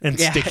can and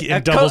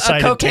double-sided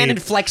tape. A Coke can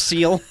and Flex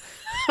Seal.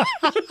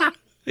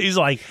 He's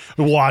like,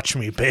 watch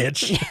me,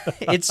 bitch.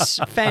 It's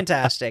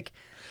fantastic.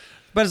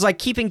 But it's like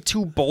keeping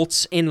two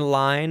bolts in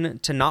line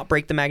to not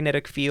break the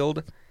magnetic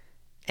field,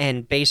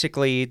 and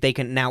basically they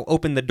can now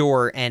open the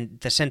door and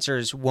the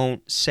sensors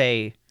won't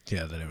say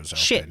that it was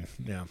shit. Open.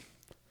 Yeah.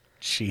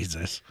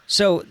 Jesus.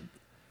 So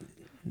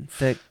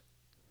the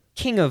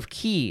King of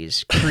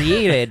Keys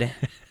created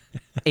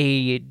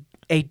a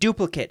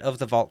duplicate of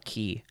the vault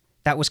key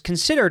that was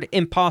considered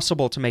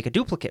impossible to make a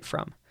duplicate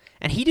from.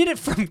 And he did it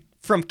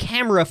from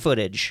camera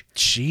footage.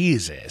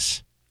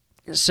 Jesus.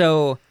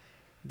 So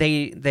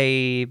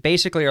they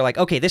basically are like,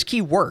 okay, this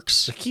key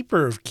works. The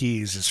Keeper of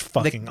Keys is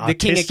fucking autistic. The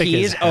King of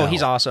Keys, as hell.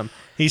 he's awesome.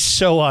 He's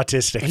so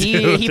autistic.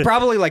 He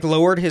probably like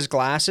lowered his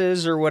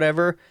glasses or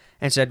whatever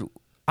and said,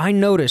 I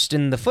noticed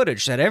in the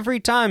footage that every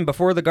time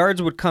before the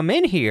guards would come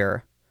in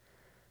here,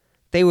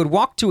 they would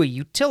walk to a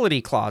utility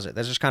closet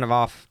that's just kind of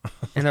off.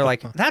 And they're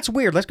like, that's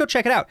weird. Let's go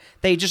check it out.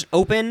 They just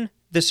open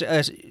this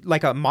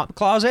like a mop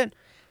closet,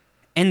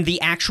 and the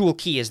actual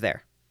key is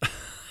there.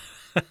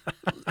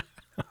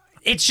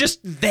 It's just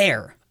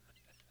there.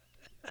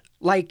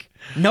 Like,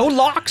 no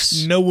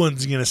locks. No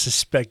one's going to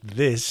suspect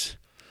this.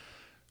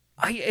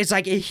 It's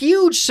like a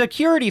huge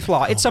security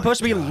flaw. It's supposed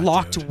to be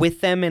locked with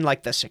them in,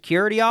 like, the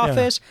security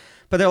office. Yeah.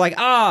 But they're like,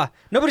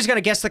 nobody's going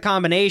to guess the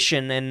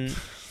combination, and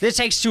this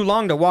takes too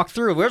long to walk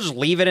through. We'll just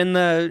leave it in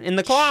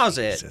the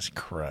closet. Jesus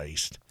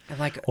Christ. I'm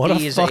like, what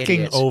a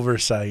fucking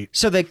oversight.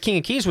 So the King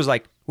of Keys was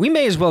like, we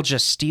may as well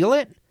just steal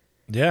it.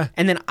 Yeah.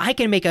 And then I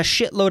can make a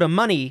shitload of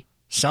money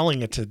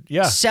selling it to,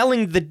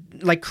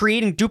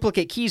 creating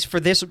duplicate keys for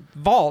this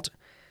vault,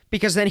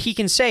 because then he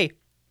can say,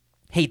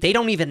 hey, they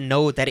don't even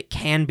know that it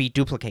can be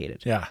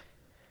duplicated. Yeah.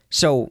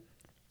 So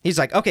he's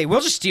like, okay,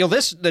 we'll just steal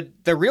this,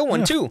 the real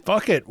one too.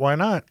 Fuck it. Why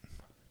not?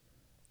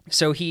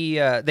 So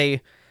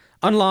they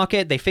unlock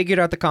it. They figured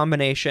out the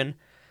combination,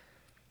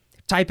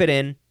 type it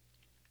in,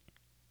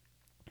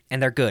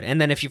 and they're good. And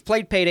then if you've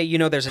played Payday, you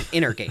know there's an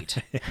inner gate.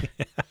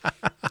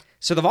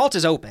 So the vault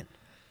is open.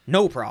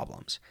 No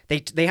problems.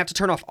 They have to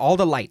turn off all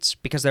the lights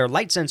because there are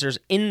light sensors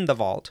in the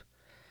vault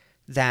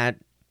that,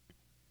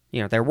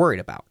 they're worried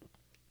about.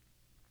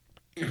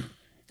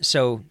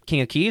 So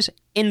King of Keys,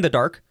 in the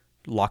dark,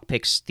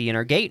 lockpicks the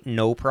inner gate,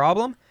 no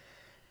problem.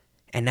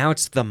 And now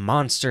it's the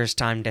monster's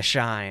time to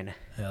shine.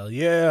 Hell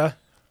yeah.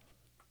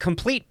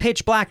 Complete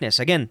pitch blackness.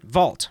 Again,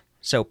 vault.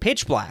 So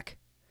pitch black.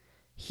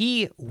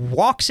 He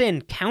walks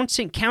in,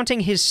 counting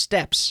his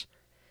steps,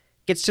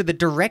 gets to the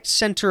direct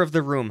center of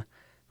the room,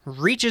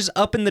 reaches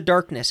up in the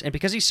darkness, and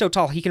because he's so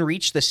tall, he can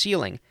reach the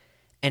ceiling,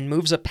 and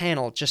moves a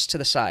panel just to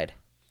the side.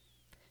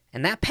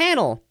 And that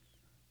panel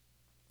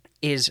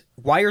is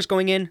wires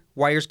going in,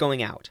 wires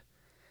going out,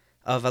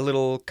 of a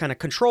little kind of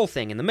control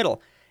thing in the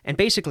middle. And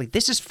basically,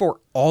 this is for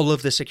all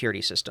of the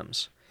security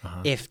systems.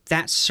 If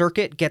that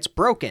circuit gets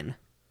broken,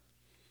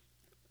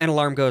 an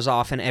alarm goes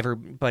off and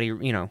everybody,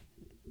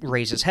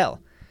 raises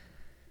hell.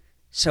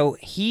 So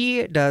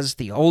he does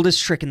the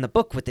oldest trick in the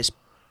book with this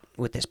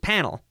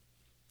panel.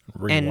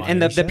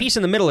 And the piece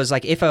in the middle is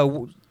like if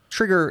a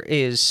trigger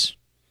is,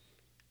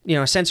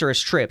 a sensor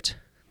is tripped,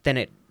 then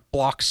it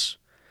blocks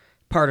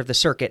part of the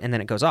circuit and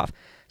then it goes off.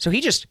 So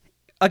he just,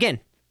 again,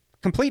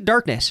 complete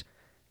darkness,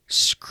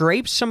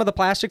 scrapes some of the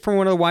plastic from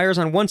one of the wires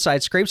on one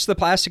side, scrapes the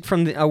plastic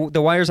from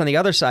the wires on the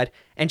other side,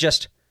 and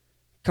just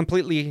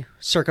completely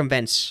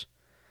circumvents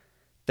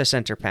the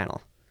center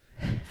panel.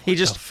 He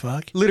just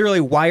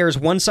literally wires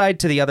one side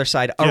to the other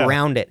side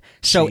around it.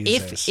 So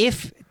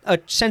if a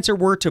sensor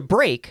were to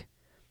break,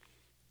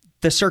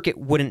 the circuit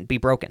wouldn't be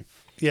broken.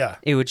 Yeah.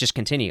 It would just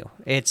continue.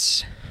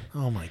 It's...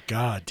 Oh my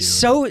God, dude.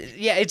 So,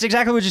 yeah, it's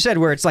exactly what you said,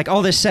 where it's like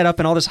all this setup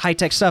and all this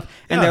high-tech stuff,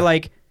 and they're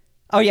like,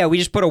 oh yeah, we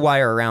just put a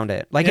wire around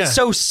it. Like, it's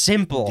so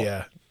simple.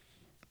 Yeah.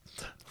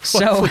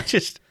 So...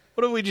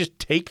 What if we just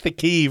take the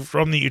key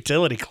from the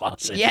utility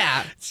closet?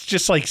 Yeah. It's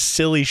just like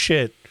silly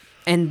shit.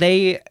 And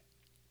they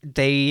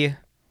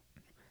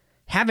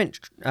haven't,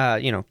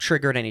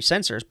 triggered any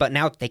sensors, but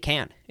now they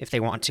can if they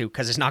want to,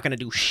 because it's not going to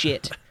do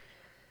shit.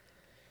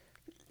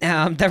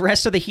 The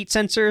rest of the heat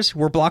sensors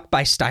were blocked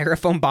by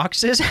styrofoam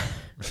boxes.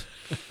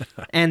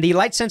 And the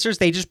light sensors,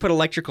 they just put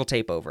electrical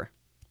tape over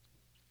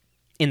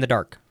in the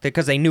dark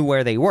because they knew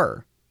where they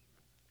were.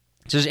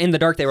 So in the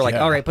dark, they were like,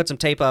 all right, put some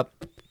tape up.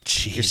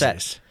 Jesus. You're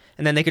set.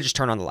 And then they could just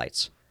turn on the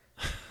lights.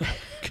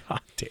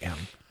 God damn.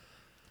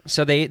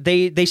 So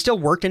they still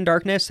worked in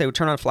darkness. They would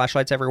turn on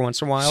flashlights every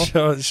once in a while.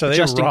 So they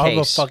just rob in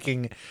case. a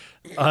fucking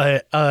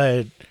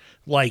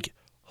like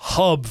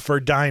hub for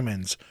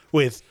diamonds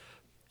with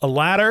a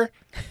ladder,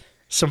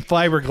 some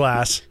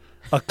fiberglass,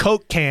 a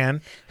Coke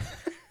can,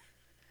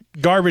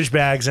 garbage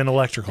bags, and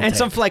electrical and tape.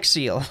 some Flex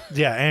Seal.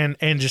 Yeah,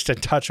 and just a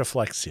touch of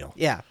Flex Seal.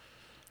 Yeah,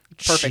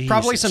 perfect. Jesus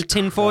probably some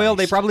tinfoil.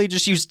 They Christ. probably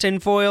just used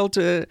tinfoil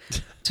to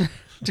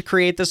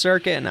create the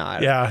circuit. No,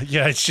 Yeah,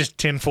 it's just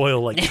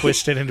tinfoil like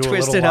twisted into a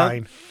Twisted little up.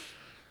 line.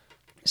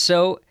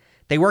 So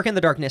they work in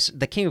the darkness.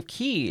 The King of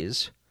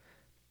Keys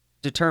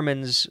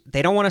determines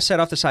they don't want to set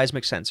off the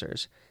seismic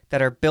sensors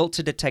that are built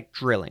to detect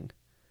drilling.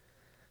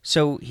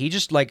 So he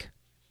just like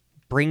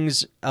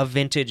brings a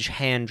vintage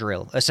hand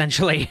drill,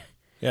 essentially.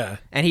 Yeah.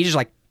 And he just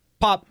like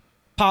pop.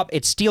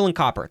 It's steel and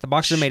copper. The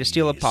boxes are made of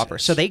steel and copper.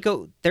 So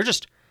they're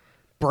just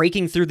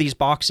breaking through these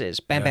boxes.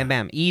 Bam, bam,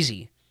 bam.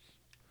 Easy.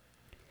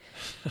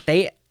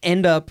 They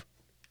end up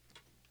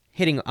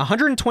hitting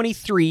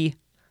 123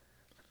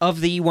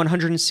 of the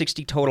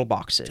 160 total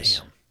boxes.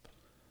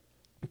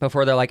 Damn.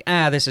 Before they're like,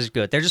 this is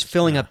good. They're just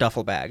filling up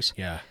duffel bags.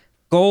 Yeah.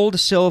 Gold,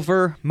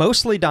 silver,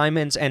 mostly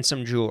diamonds, and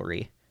some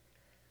jewelry.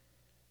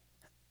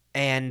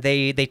 And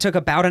they took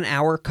about an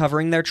hour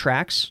covering their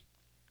tracks.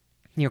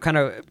 Kind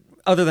of,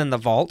 other than the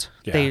vault,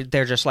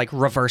 they're just like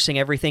reversing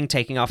everything,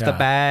 taking off the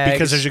bags.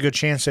 Because there's a good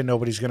chance that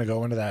nobody's going to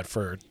go into that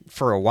for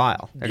a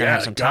while. They're going to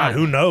have some time. God,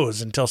 who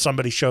knows until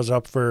somebody shows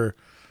up for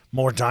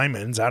more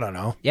diamonds. I don't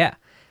know. Yeah.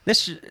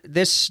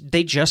 This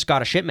they just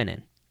got a shipment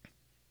in,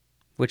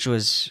 which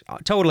was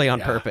totally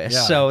on purpose.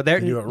 Yeah. So they're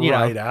They do it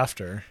right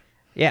after.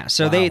 Yeah,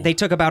 so Wow. they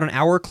took about an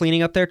hour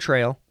cleaning up their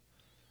trail,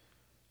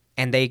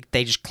 and they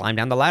just climbed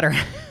down the ladder.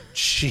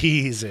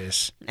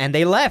 Jesus. And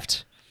they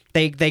left.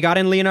 They got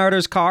in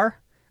Leonardo's car,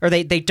 or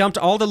they dumped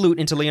all the loot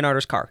into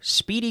Leonardo's car.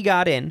 Speedy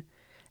got in.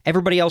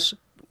 Everybody else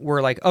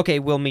were like, okay,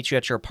 we'll meet you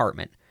at your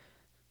apartment.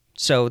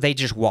 So they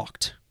just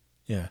walked.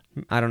 Yeah.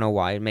 I don't know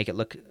why. Make it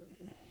look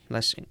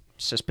less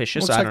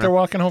suspicious. Looks like they're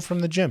walking home from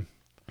the gym.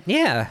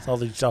 Yeah. With all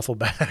these duffel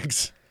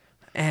bags.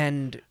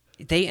 And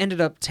they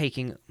ended up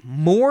taking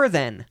more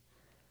than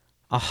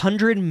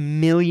 $100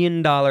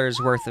 million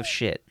worth of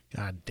shit.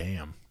 God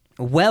damn.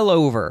 Well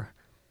over.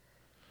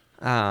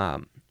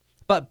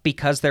 But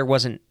because there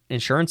wasn't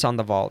insurance on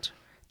the vault,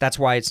 that's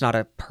why it's not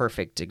a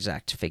perfect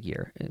exact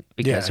figure.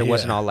 Because it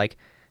wasn't all like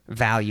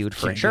valued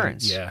for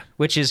insurance. Yeah.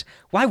 Which is,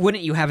 why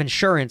wouldn't you have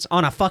insurance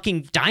on a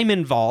fucking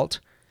diamond vault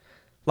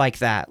like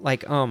that?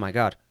 Like, oh my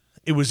God.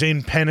 It was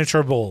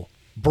impenetrable,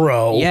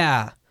 bro.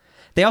 Yeah.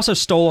 They also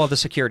stole all the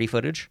security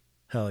footage.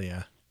 Hell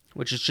yeah.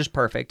 Which is just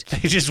perfect.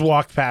 They just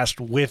walked past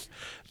with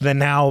the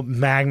now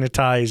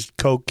magnetized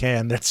Coke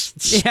can that's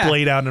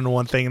splayed out into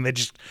one thing, and they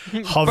just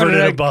hovered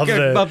it above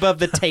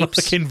the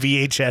tapes. Fucking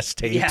VHS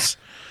tapes.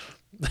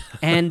 Yeah.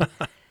 And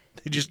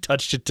they just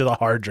touched it to the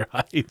hard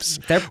drives,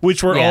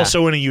 which were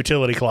also in a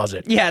utility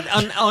closet. Yeah,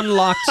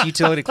 unlocked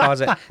utility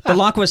closet. The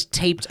lock was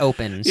taped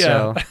open.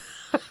 So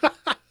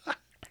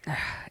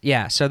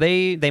yeah, so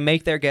they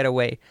make their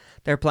getaway.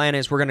 Their plan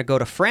is, we're going to go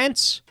to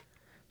France.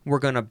 We're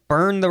going to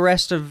burn the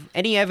rest of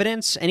any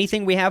evidence,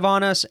 anything we have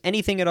on us,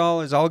 anything at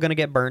all is all going to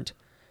get burnt.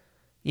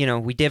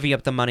 We divvy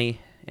up the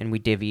money, and we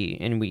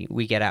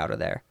get out of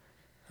there.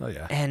 Oh,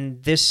 yeah.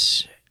 And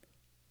this,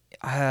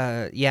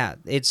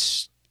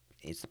 it's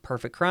the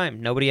perfect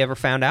crime. Nobody ever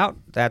found out.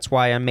 That's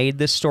why I made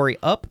this story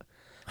up.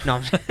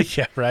 No.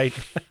 Yeah, right.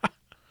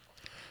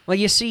 Well,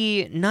 you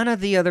see, none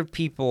of the other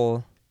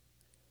people,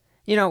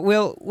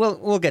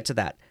 we'll get to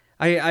that.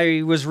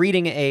 I was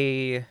reading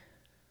a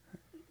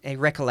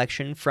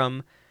recollection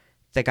from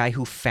the guy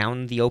who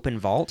found the open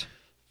vault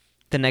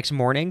the next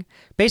morning.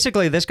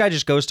 Basically, this guy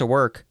just goes to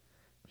work.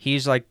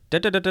 He's like,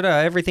 da-da-da-da-da,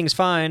 everything's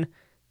fine.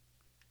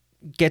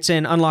 Gets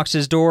in, unlocks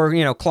his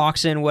door,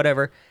 clocks in,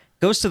 whatever.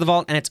 Goes to the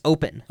vault, and it's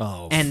open.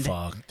 Oh,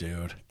 fuck,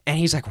 dude. And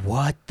he's like,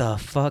 what the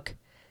fuck?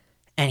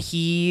 And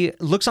he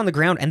looks on the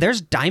ground, and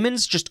there's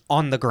diamonds just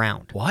on the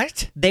ground.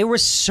 What? There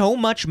was so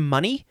much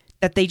money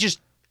that they just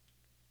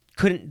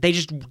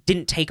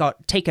didn't take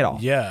it all.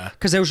 Yeah.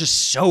 Because there was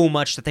just so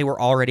much that they were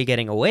already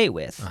getting away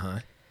with. Uh-huh.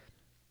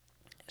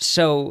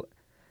 So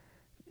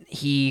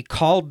he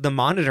called the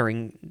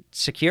monitoring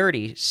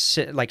security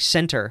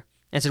center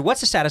and said,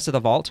 what's the status of the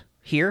vault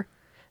here? And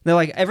they're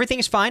like,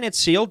 everything's fine. It's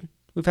sealed.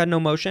 We've had no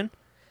motion.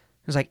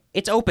 I was like,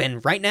 it's open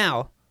right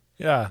now.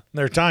 Yeah,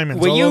 there are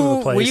diamonds all over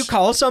the place. Will you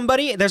call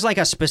somebody? There's like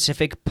a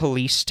specific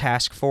police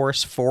task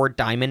force for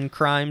diamond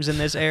crimes in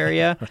this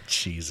area.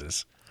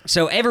 Jesus.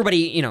 So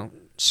everybody,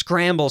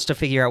 scrambles to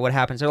figure out what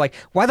happens. They're like,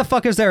 why the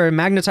fuck is there a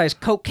magnetized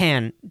Coke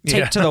can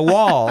taped to the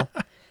wall?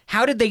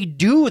 How did they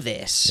do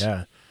this?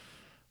 Yeah.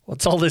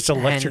 What's all this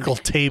electrical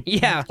tape?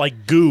 Yeah.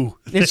 Like goo.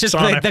 It's just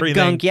like everything. the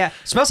gunk. Yeah.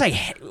 It smells like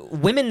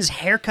women's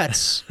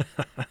haircuts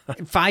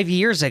 5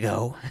 years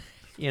ago.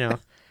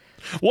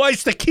 Why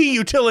is the key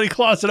utility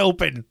closet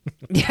open?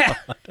 Yeah.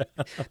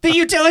 The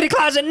utility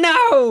closet,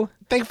 no!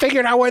 They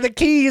figured out where the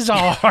keys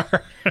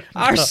are.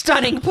 Our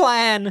stunning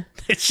plan.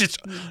 It's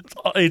just,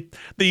 the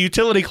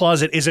utility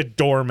closet is a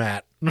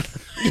doormat.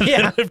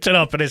 Yeah. Lift it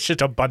up and it's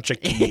just a bunch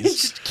of keys.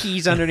 It's just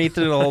keys underneath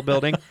the whole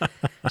building.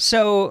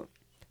 So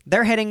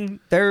they're heading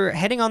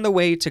on the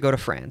way to go to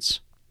France.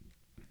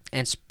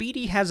 And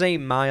Speedy has a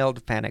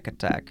mild panic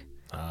attack.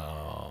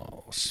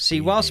 Oh, Speedy.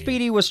 See, while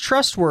Speedy was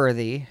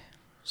trustworthy,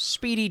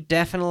 Speedy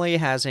definitely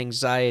has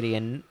anxiety,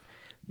 and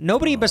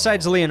nobody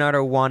besides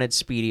Leonardo wanted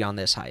Speedy on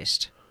this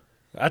heist.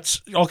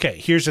 That's okay.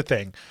 Here's the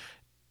thing.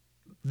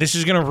 This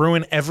is going to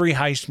ruin every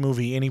heist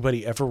movie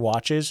anybody ever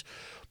watches,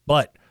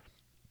 but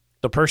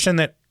the person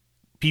that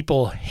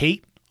people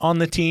hate on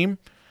the team,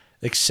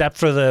 except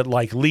for the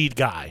lead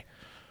guy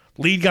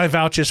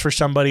vouches for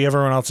somebody.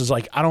 Everyone else is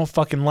like, I don't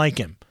fucking like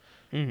him.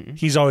 Mm-hmm.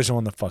 He's always the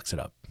one that fucks it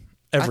up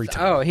every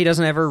time. Oh, he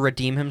doesn't ever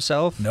redeem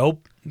himself?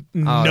 Nope.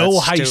 No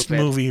heist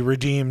movie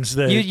redeems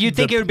the You'd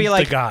think it would be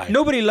like, guy.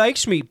 Nobody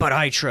likes me, but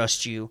I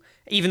trust you.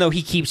 Even though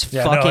he keeps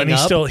fucking and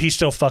up. he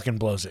still fucking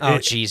blows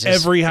it. Jesus.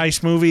 Every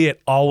heist movie,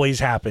 it always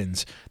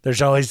happens.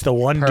 There's always the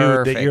one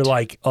dude that you're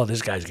like, oh,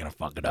 this guy's going to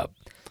fuck it up.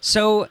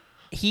 So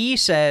he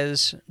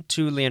says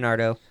to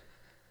Leonardo,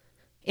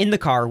 in the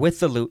car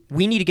with the loot,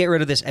 we need to get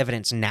rid of this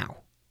evidence now.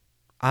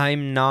 I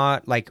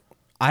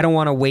don't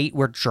want to wait.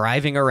 We're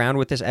driving around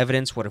with this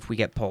evidence. What if we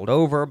get pulled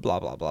over?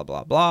 Blah, blah, blah,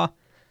 blah, blah.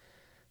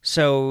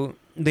 So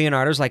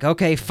Leonardo's like,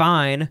 okay,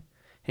 fine. And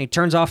he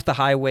turns off the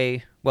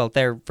highway. Well,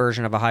 their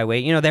version of a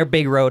highway. Their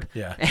big road.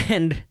 Yeah.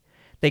 And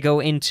they go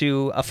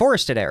into a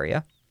forested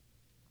area.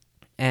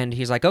 And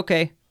he's like,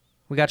 okay,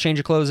 we got to change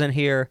of clothes in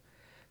here.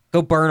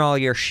 Go burn all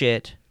your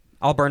shit.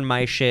 I'll burn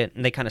my shit.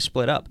 And they kind of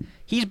split up.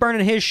 He's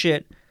burning his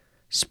shit.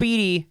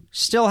 Speedy,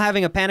 still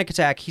having a panic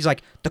attack. He's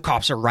like, the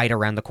cops are right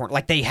around the corner.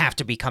 Like, they have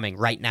to be coming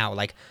right now.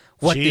 Like,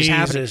 what is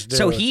happening? Dude,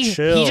 so he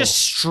just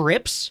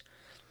strips,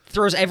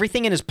 throws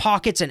everything in his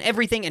pockets and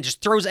everything, and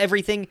just throws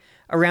everything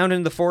around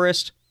in the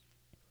forest,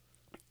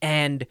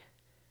 and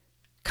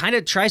kind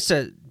of tries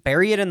to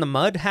bury it in the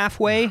mud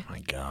halfway. Oh, my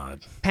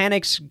God.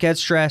 Panics,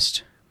 gets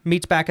dressed,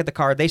 meets back at the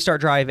car. They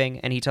start driving,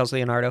 and he tells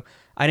Leonardo,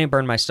 I didn't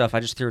burn my stuff. I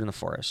just threw it in the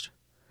forest.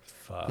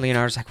 Fuck.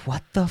 Leonardo's like,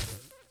 what the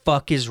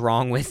fuck is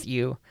wrong with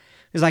you?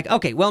 He's like,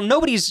 okay, well,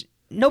 nobody's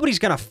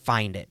going to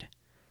find it.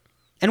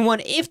 And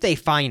if they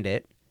find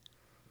it,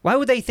 why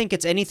would they think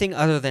it's anything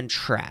other than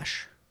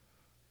trash?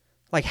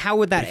 Like, how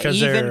would that because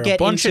even there are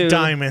get into... a bunch of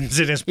diamonds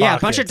in his pockets. Yeah, a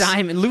bunch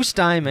of loose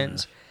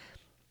diamonds.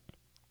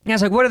 Yeah. I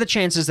was like, what are the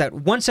chances that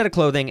one set of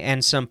clothing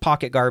and some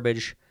pocket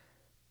garbage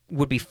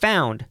would be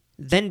found,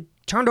 then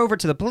turned over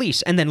to the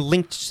police, and then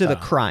linked to the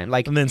crime?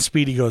 And then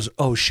Speedy goes,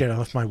 oh, shit, I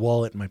left my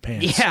wallet in my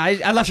pants. Yeah,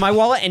 I left my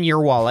wallet and your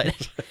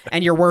wallet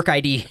and your work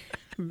ID.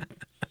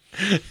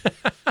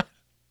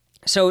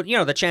 So,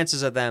 the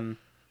chances of them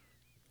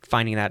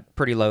finding that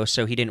pretty low,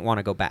 so he didn't want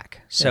to go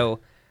back. So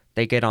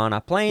they get on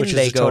a plane,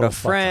 they go to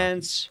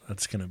France.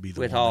 That's going to be the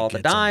with one all the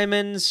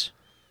diamonds.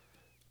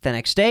 The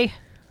next day,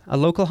 a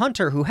local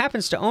hunter who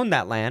happens to own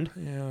that land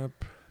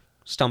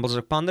stumbles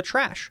upon the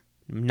trash.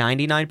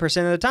 99%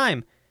 of the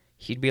time,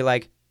 he'd be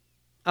like,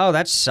 oh,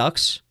 that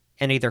sucks,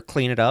 and either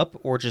clean it up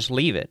or just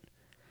leave it.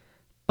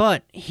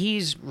 But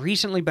he's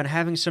recently been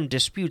having some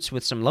disputes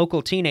with some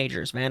local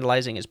teenagers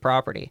vandalizing his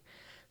property.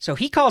 So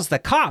he calls the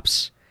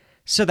cops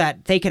so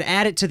that they could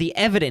add it to the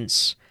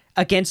evidence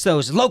against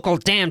those local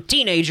damn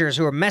teenagers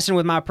who are messing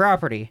with my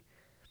property.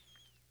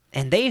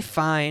 And they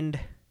find...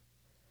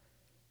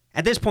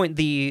 At this point,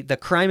 the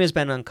crime has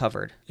been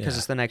uncovered because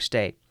it's the next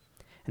day.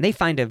 And they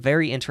find a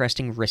very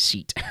interesting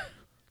receipt.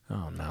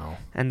 Oh, no.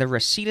 And the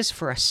receipt is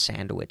for a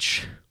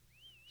sandwich.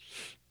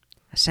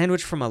 A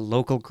sandwich from a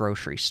local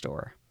grocery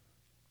store.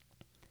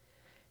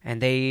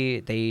 And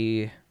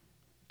they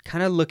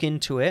kind of look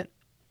into it,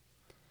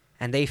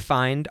 and they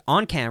find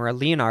on camera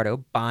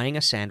Leonardo buying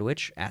a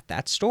sandwich at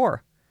that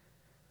store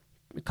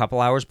a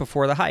couple hours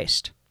before the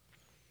heist.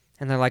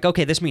 And they're like,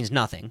 okay, this means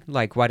nothing.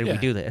 Like, why did we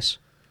do this?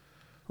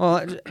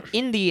 Well,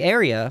 in the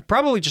area,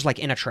 probably just like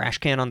in a trash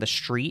can on the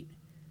street,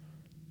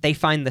 they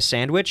find the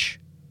sandwich,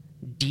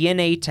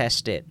 DNA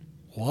test it.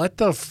 What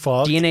the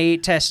fuck?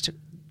 DNA test,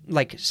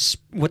 like,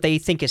 what they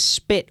think is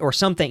spit or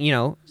something, you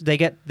know, they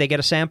get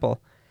a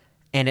sample,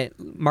 and it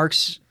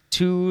marks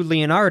to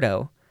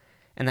Leonardo,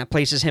 and that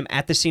places him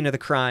at the scene of the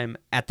crime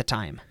at the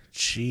time.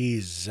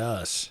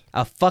 Jesus.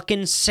 A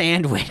fucking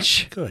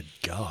sandwich. Good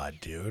God,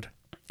 dude.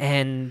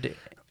 And,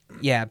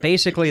 yeah,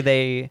 basically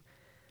they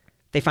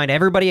find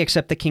everybody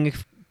except the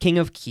King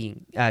of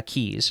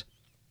Keys,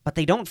 but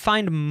they don't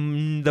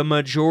find the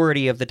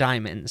majority of the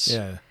diamonds.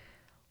 Yeah.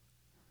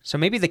 So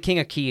maybe the King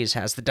of Keys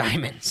has the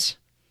diamonds.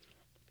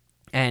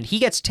 And he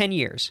gets 10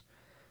 years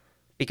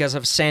because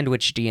of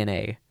sandwich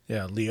DNA.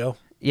 Yeah, Leo.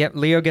 Yep,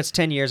 Leo gets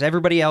 10 years.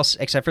 Everybody else,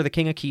 except for the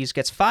King of Keys,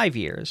 gets 5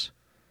 years.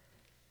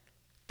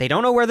 They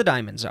don't know where the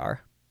diamonds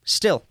are.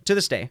 Still, to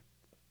this day.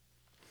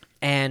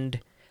 And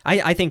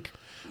I think,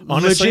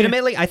 honestly,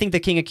 legitimately, I think the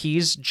King of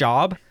Keys'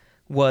 job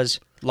was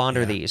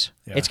launder these.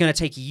 Yeah. It's going to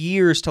take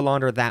years to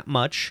launder that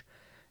much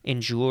in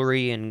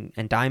jewelry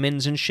and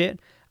diamonds and shit.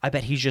 I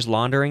bet he's just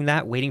laundering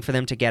that, waiting for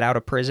them to get out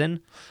of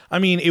prison. I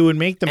mean, it would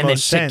make the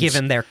most sense. And then to give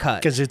him their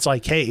cut. Because it's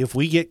like, hey, if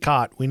we get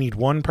caught, we need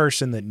one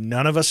person that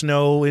none of us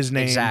know his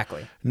name.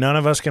 Exactly. None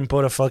of us can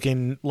put a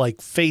fucking, like,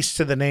 face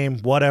to the name,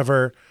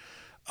 whatever.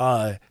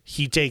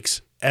 He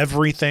takes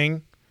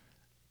everything,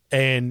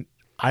 and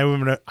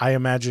I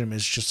imagine him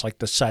as just, like,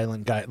 the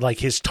silent guy. Like,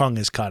 his tongue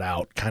is cut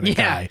out kind of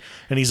guy.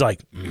 And he's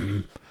like,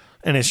 and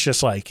it's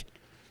just like,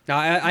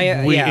 no,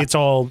 it's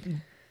all...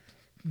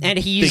 And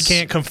they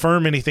can't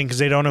confirm anything because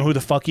they don't know who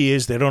the fuck he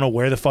is. They don't know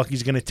where the fuck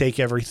he's going to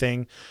take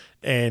everything.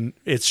 And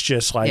it's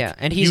just like,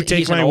 and you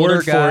take my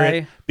word for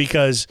it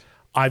because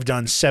I've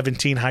done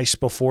 17 heists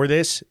before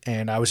this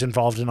and I was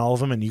involved in all of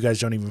them and you guys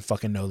don't even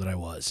fucking know that I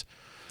was.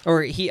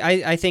 Or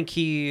I think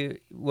he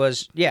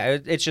was,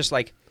 it's just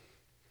like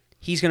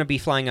he's going to be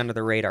flying under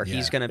the radar. Yeah,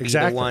 he's going to be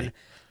the one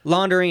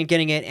laundering and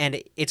getting it,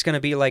 and it's going to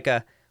be like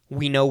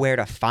we know where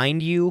to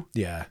find you.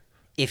 Yeah.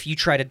 If you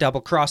try to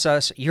double cross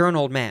us, you're an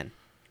old man.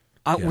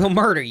 We'll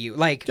murder you.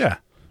 Like,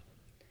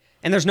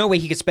 and there's no way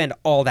he could spend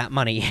all that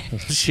money,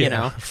 you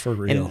know, for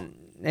real.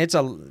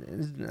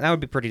 And that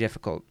would be pretty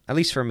difficult, at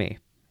least for me.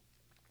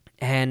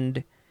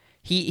 And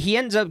he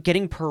ends up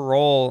getting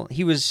parole.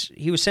 He was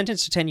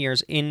sentenced to 10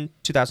 years in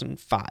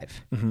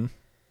 2005. Mm-hmm.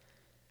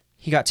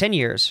 He got 10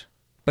 years,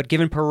 but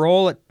given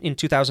parole in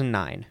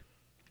 2009.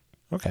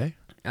 Okay.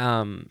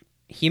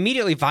 He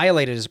immediately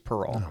violated his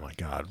parole. Oh my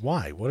God!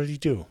 Why? What did he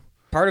do?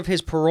 Part of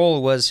his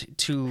parole was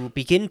to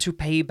begin to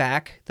pay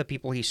back the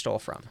people he stole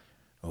from.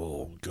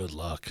 Oh, good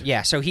luck.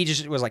 Yeah, so he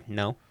just was like,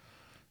 no.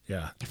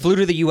 Yeah. He flew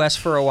to the U.S.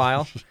 for a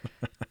while.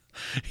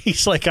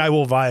 He's like, I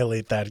will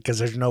violate that because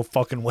there's no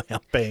fucking way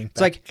I'm paying back.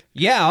 It's like,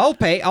 yeah, I'll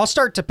pay. I'll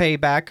start to pay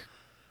back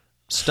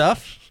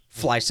stuff.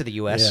 Flies to the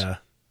U.S. Yeah.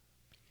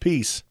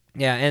 Peace.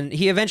 Yeah, and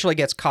he eventually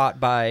gets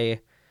caught by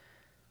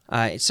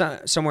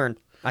somewhere,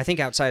 I think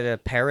outside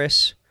of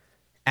Paris,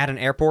 at an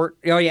airport.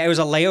 Oh, yeah, it was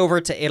a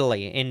layover to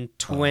Italy in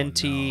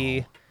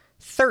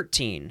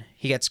 2013. No.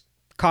 He gets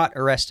caught,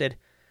 arrested,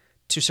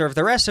 to serve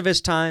the rest of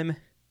his time,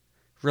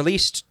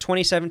 released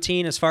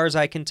 2017 as far as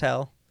I can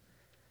tell.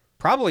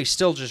 Probably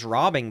still just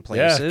robbing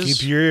places. Yeah,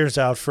 keep your ears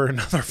out for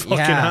another fucking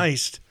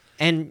heist.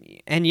 And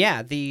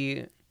yeah,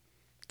 the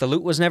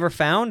loot was never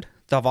found.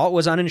 The vault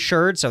was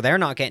uninsured, so they're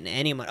not getting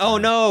any money. Oh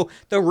no,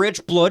 the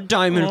rich blood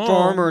diamond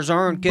farmers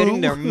aren't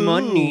getting their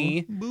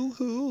money.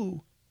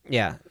 Boo-hoo.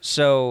 Yeah,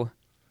 so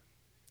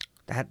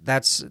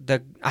that's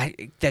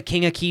the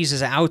King of Keys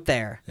is out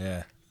there.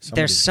 Yeah.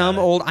 There's some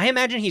old, I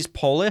imagine he's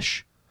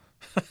Polish.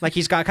 Like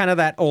he's got kind of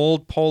that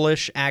old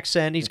Polish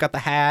accent. He's got the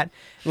hat,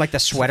 like the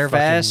sweater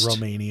vest.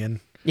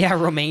 Romanian. Yeah,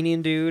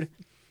 Romanian dude.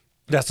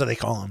 That's what they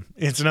call him.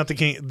 It's not the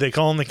king. They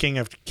call him the King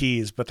of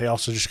Keys, but they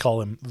also just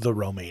call him the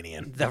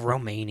Romanian. The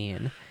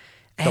Romanian.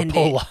 The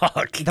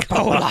Polak. The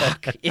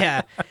Polak.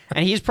 Yeah.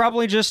 And he's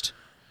probably just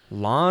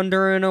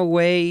laundering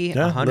away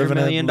 $100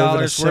 million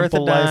worth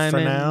of diamonds.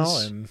 For now,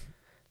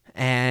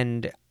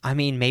 and I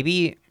mean,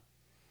 maybe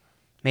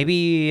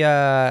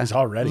he's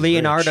already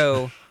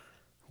Leonardo rich.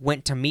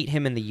 Went to meet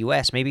him in the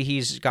U.S. Maybe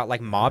he's got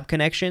like mob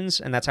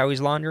connections, and that's how he's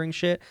laundering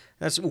shit.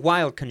 That's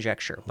wild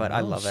conjecture, but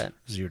I love it.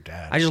 Is your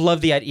dad? I just love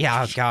the idea.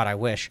 Yeah, oh God, I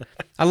wish.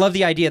 I love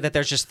the idea that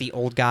there's just the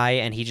old guy,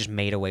 and he just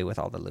made away with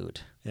all the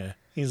loot. Yeah,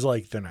 he's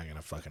like, they're not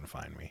gonna fucking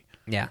find me.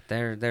 Yeah,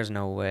 there's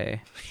no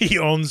way. He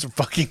owns a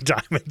fucking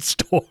diamond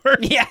store.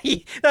 Yeah,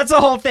 that's the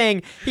whole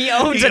thing. He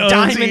owns a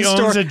diamond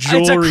store. Owns a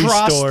jewelry it's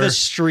across store. The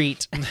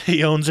street.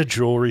 He owns a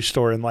jewelry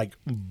store in like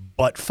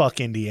buttfuck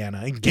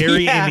Indiana, in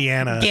Gary,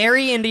 Indiana.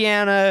 Gary,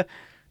 Indiana.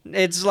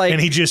 It's like,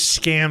 and he just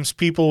scams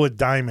people with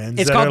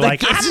diamonds. It's that called are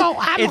like, I'm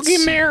gonna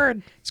get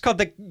married. It's called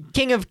the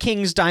King of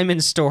Kings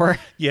Diamond Store.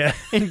 Yeah,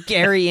 in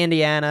Gary,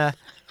 Indiana.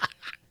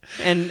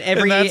 And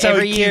that's how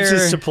every he year keeps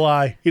his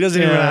supply. He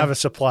doesn't even have a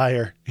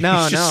supplier.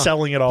 No, He's just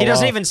selling it all. He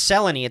doesn't off. even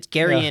sell any. It's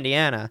Gary,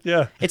 Indiana.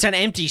 Yeah. It's an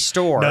empty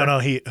store. No,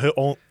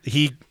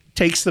 he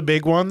takes the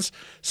big ones,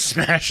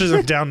 smashes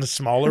them down to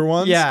smaller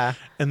ones,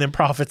 and then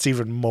profits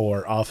even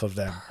more off of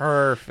them.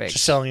 Perfect.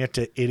 Just selling it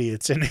to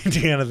idiots in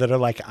Indiana that are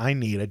like, I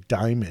need a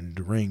diamond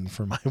ring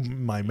for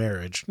my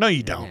marriage. No,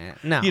 you don't.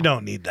 No. You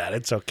don't need that.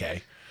 It's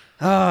okay.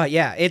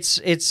 Yeah,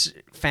 it's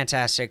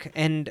fantastic.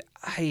 And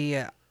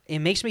it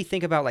makes me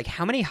think about like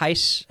how many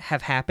heists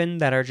have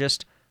happened that are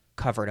just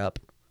covered up.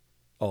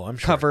 Oh, I'm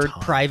sure. Covered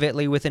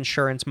privately with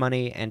insurance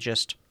money and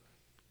just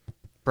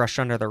brushed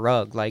under the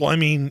rug. Like, well, I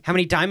mean, how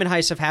many diamond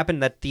heists have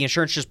happened that the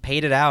insurance just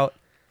paid it out?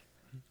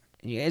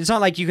 It's not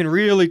like you can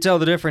really tell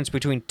the difference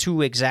between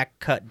two exact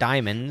cut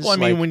diamonds. Well, I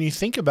mean, when you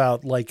think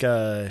about like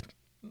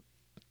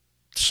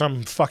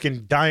some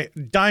fucking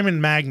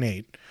diamond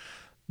magnate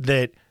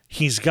that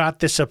he's got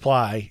the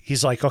supply,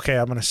 he's like, okay,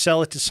 I'm going to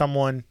sell it to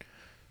someone,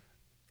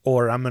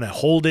 or I'm going to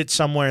hold it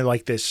somewhere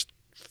like this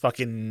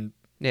fucking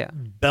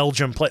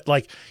Belgium place.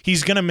 Like,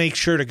 he's going to make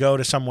sure to go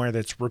to somewhere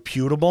that's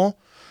reputable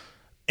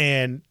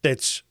and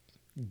that's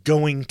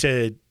going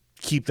to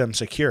keep them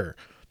secure.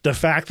 The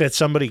fact that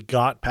somebody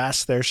got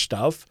past their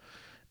stuff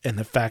and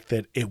the fact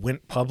that it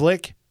went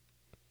public,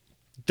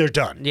 they're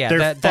done. Yeah,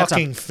 they're that's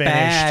fucking a finished.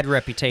 Bad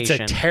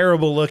reputation. It's a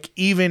terrible look,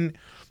 even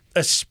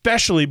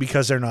especially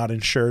because they're not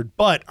insured.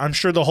 But I'm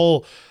sure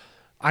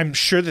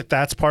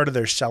that's part of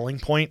their selling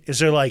point is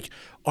they're like,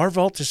 our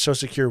vault is so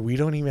secure, we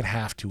don't even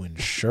have to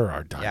insure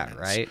our diamonds.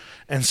 Yeah, right.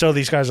 And so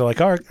these guys are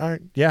like, all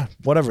right, yeah,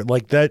 whatever.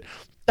 Like that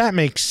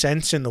makes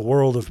sense in the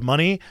world of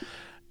money.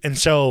 And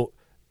so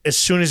as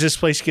soon as this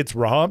place gets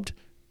robbed,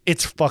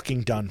 it's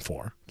fucking done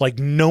for. Like,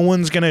 no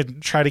one's going to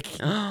try to keep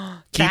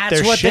their shit there.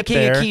 That's what the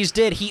King of Keys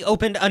did. He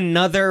opened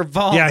another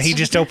vault. Yeah, he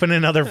just opened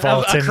another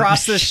vault.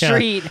 Across the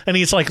street. And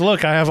he's like,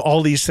 look, I have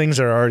all these things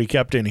that are already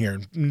kept in here.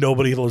 And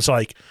nobody was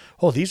like,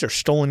 oh, these are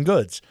stolen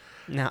goods.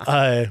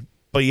 No.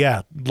 But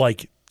yeah,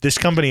 like, this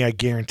company, I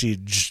guarantee,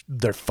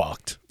 they're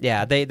fucked.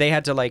 Yeah, they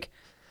had to, like,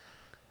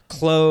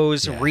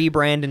 close,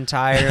 rebrand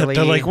entirely.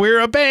 They're like,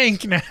 we're a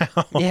bank now.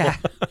 Yeah.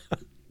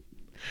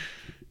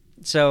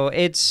 So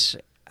it's...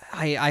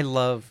 I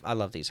love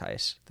these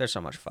heists. They're so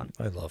much fun.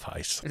 I love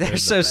heists. They're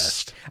so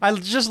best. I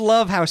just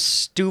love how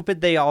stupid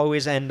they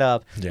always end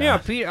up.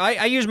 Yeah.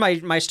 I use my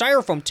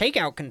styrofoam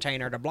takeout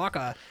container to block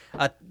a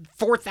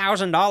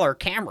 $4,000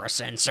 camera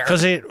sensor.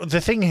 Because the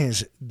thing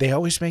is, they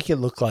always make it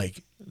look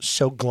like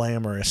so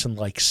glamorous and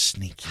like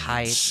sneaky,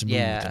 and smooth,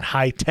 and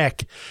high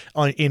tech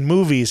in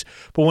movies.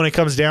 But when it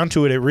comes down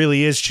to it, it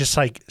really is just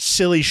like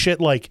silly shit.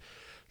 Like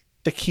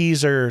the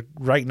keys are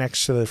right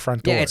next to the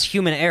front door. Yeah, it's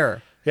human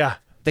error. Yeah.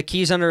 The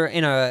key's under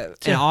an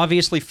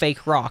obviously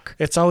fake rock.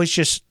 It's always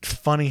just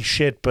funny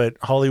shit, but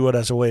Hollywood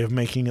has a way of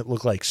making it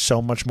look like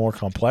so much more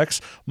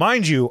complex.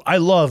 Mind you, I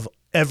love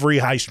every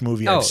heist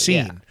movie I've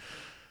seen. Yeah.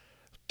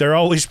 They're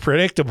always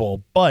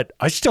predictable, but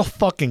I still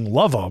fucking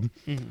love them.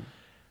 Mm-hmm.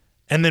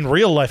 And then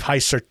real life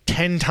heists are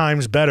 10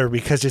 times better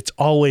because it's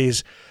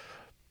always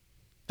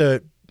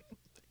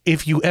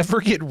if you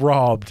ever get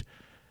robbed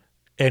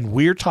and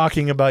we're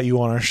talking about you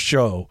on our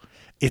show,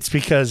 it's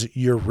because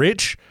you're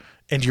rich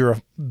and you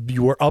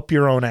were up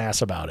your own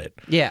ass about it.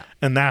 Yeah.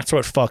 And that's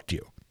what fucked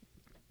you.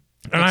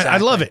 And exactly. I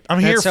love it. I'm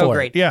here for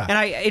great. it. Yeah.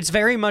 And it's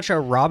very much a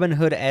Robin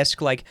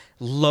Hood-esque, like,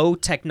 low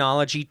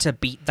technology to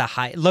beat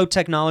the low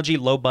technology,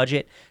 low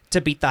budget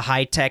to beat the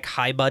high tech,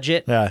 high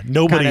budget kind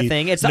of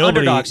thing. It's the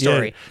underdog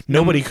story. Yeah,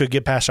 nobody could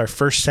get past our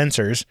first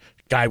sensors.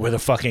 Guy with a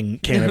fucking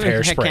can of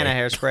hairspray. Can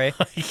of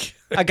hairspray.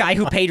 A guy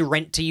who paid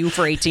rent to you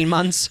for 18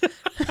 months.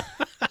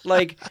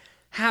 Like...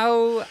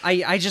 How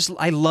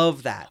I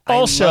love that.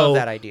 Also, I love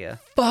that idea.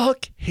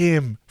 Fuck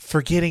him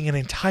for getting an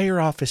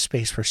entire office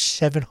space for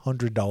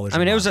 $700. I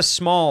mean, it was a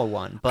small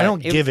one, but I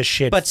don't give a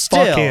shit. But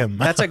still, fuck him.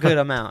 That's a good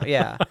amount.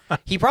 Yeah,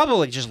 he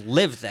probably just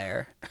lived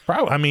there.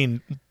 Probably.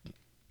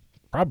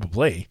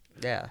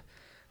 Yeah,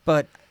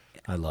 but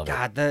I love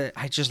it.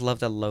 I just love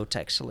the low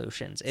tech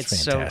solutions. It's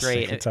so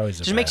great. It's always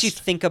the just makes you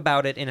think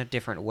about it in a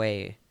different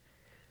way.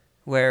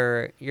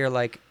 Where you're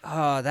like,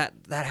 oh, that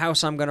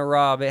house I'm going to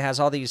rob, it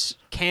has all these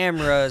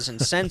cameras and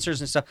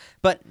sensors and stuff.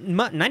 But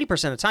 90%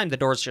 of the time, the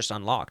door's just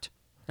unlocked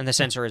and the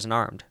sensor isn't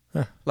armed.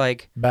 Huh.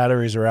 Like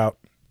batteries are out.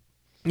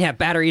 Yeah,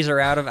 batteries are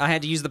out. I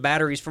had to use the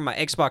batteries for my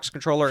Xbox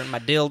controller and my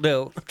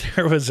dildo.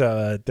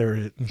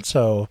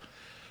 So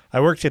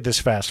I worked at this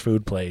fast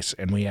food place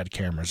and we had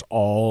cameras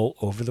all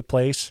over the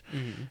place.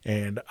 Mm-hmm.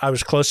 And I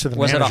was close to the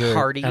manager. Was it a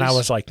Hardee's? And I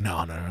was like,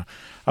 no.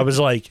 I was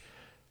like,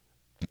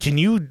 can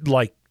you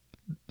like...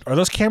 Are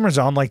those cameras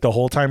on like the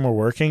whole time we're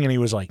working? And he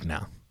was like, no.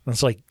 And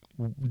it's like,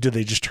 do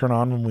they just turn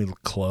on when we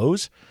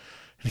close?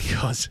 And he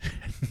goes,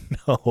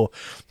 no.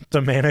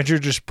 The manager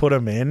just put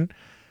them in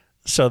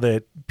so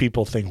that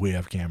people think we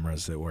have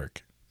cameras that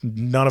work.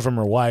 None of them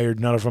are wired.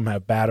 None of them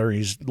have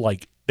batteries.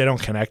 Like, they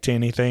don't connect to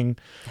anything.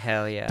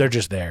 Hell yeah. They're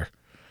just there.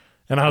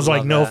 And I was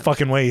like, no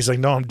fucking way. He's like,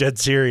 no, I'm dead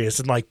serious.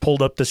 And like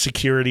pulled up the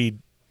security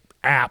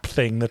app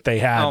thing that they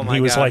had. Oh and my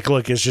he was God. like,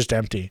 look, it's just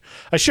empty.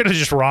 I should have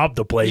just robbed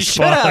the place. You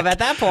should have at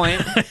that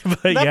point.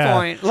 But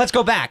point. Let's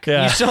go back.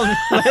 Yeah. You still,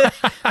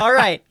 all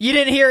right. You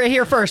didn't hear it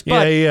here first,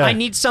 but Yeah. I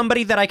need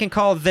somebody that I can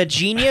call the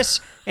genius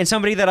and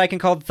somebody that I can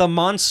call the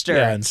monster.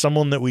 Yeah, and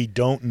someone that we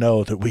don't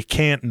know, that we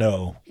can't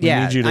know.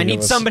 I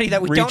need somebody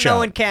that we don't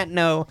know and can't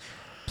know.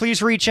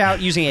 Please reach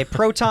out using a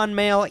Proton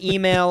Mail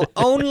email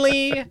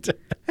only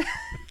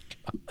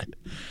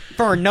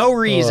for no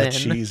reason. Oh,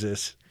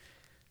 Jesus.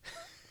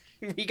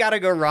 We got to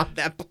go rob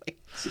that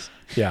place.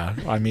 Yeah,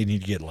 I mean,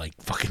 you'd get like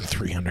fucking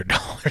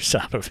 $300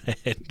 out of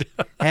it.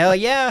 Hell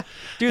yeah.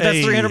 Dude, that's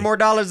Hey. $300 more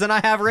than I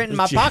have written in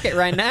my pocket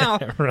right now.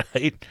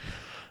 Right.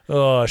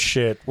 Oh,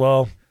 shit.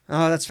 Well,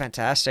 Oh, that's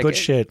fantastic. good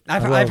shit.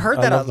 I've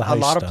heard that love the a heist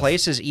lot of stuff.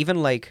 places,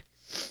 even like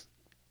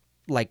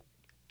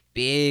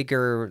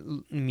bigger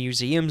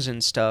museums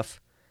and stuff,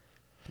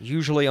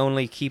 usually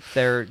only keep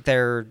their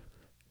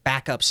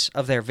backups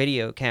of their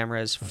video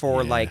cameras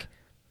for like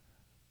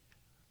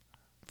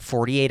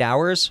 48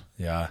 hours.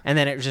 Yeah. And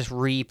then it just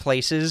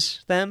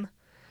replaces them.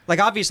 Like,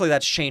 obviously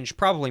that's changed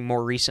probably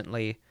more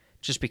recently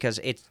just because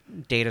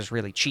data's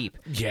really cheap.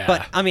 Yeah.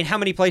 But I mean, how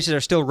many places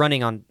are still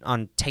running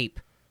on tape?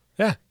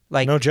 Yeah.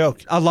 Like, no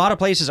joke. A lot of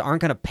places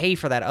aren't going to pay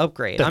for that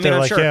upgrade. That I mean, they're I'm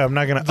like, sure yeah, I'm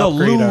not gonna the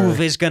upgrade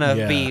Louvre is going to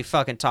Yeah. be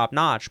fucking top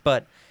notch,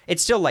 but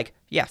it's still like,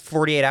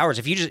 48 hours.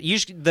 If you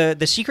just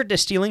the secret to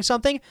stealing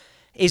something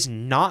is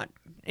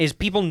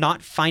people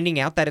not finding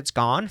out that it's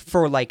gone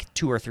for like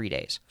 2 or 3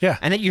 days. Yeah.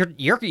 And then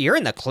you're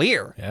in the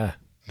clear. Yeah.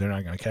 They're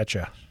not going to catch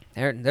you.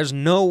 There's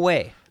no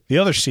way. The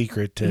other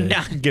secret to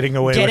getting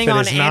away Getting with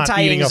on it is not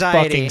eating a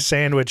anti-anxiety. fucking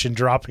sandwich and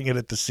dropping it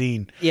at the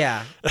scene.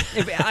 Yeah.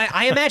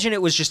 I imagine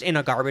it was just in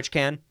a garbage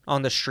can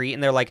on the street,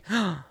 and they're like,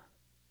 oh,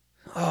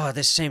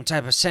 this same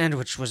type of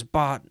sandwich was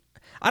bought.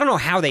 I don't know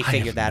how they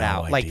figured that have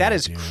no out. Like, that idea,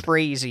 is dude.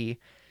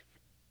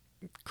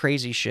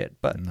 crazy shit.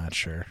 But I'm not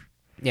sure.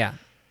 yeah,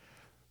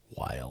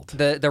 Wild.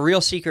 the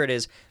real secret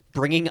is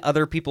bringing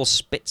other people's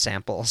spit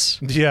samples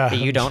Yeah. that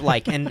you don't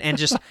like, and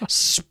just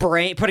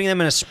putting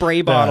them in a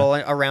spray bottle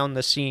around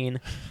the scene.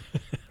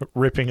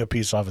 Ripping a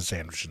piece off a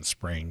sandwich and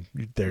spraying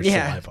their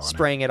saliva on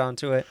spraying it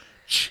onto it. it.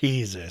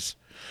 Jesus.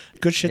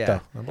 Good shit,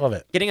 though. I love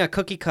it. Getting a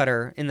cookie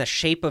cutter in the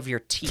shape of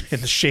your teeth.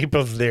 In the shape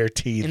of their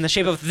teeth. In the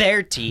shape of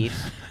their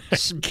teeth,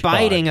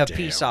 biting a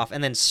piece off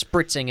and then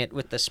spritzing it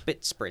with the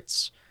spit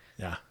spritz.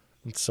 Yeah.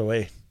 That's the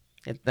way.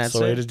 That's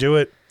the way it. to do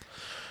it.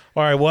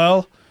 All right.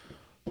 Well,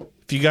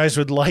 if you guys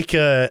would like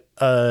an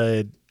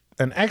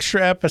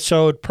extra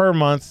episode per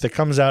month that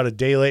comes out a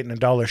day late and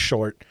 $1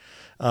 short,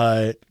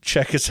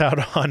 check us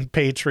out on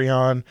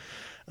Patreon.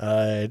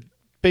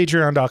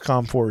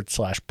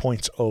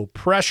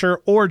 Patreon.com/pointsopressure,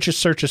 or just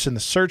search us in the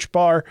search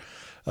bar.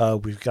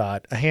 We've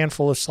got a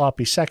handful of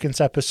Sloppy Seconds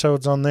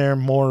episodes on there,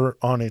 more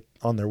on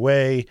their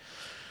way.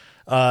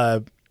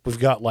 We've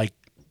got like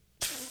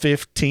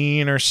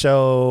 15 or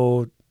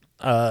so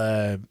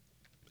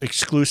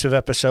exclusive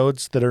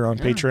episodes that are on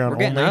Patreon We're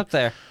getting only. up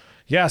there.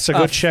 Yeah, so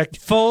go check.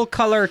 Full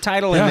color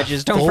title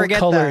images. Don't forget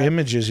full color that.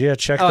 images. Yeah,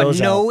 check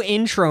those out. No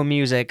intro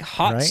music.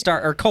 Hot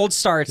start or cold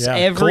starts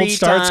every cold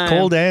starts, time.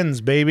 cold ends,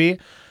 baby.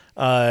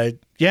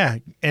 Yeah,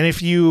 and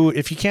if you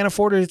can't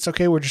afford it, it's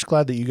okay. We're just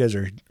glad that you guys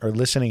are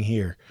listening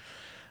here.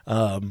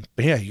 But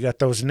yeah, you got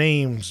those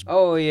names.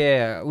 Oh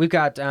yeah, we've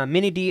got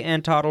Mini D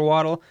and Toddle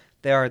Waddle.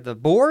 They are the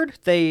board.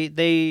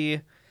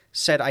 They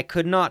said I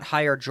could not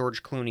hire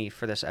George Clooney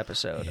for this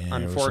episode. Yeah,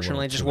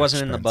 Unfortunately, it just too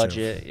wasn't in the expensive.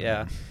 budget.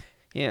 Yeah.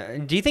 Yeah.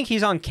 Do you think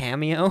he's on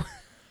Cameo?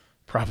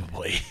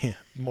 Probably,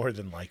 more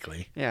than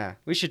likely. Yeah,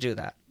 we should do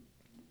that.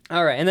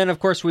 All right, and then of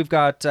course we've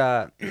got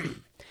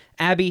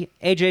Abby,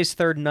 AJ's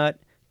Third Nut,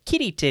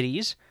 Kitty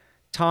Titties,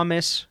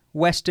 Thomas,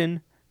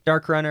 Weston,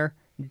 Dark Runner,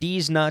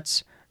 D's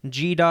Nuts,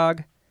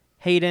 G-Dog,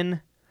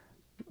 Hayden,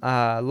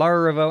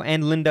 Lara Revo,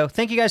 and Lindo.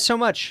 Thank you guys so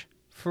much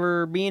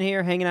for being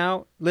here, hanging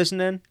out,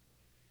 listening,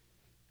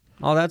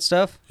 all that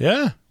stuff.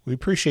 Yeah, we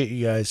appreciate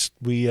you guys.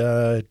 We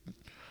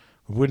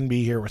wouldn't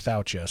be here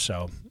without you,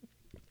 so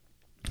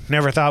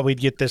never thought we'd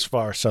get this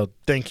far. So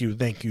thank you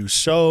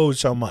so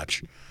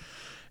much.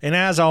 And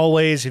as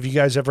always, if you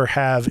guys ever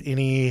have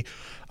any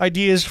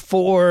ideas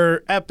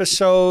for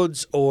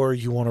episodes, or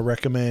you want to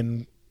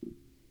recommend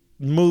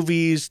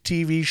movies,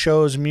 TV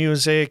shows,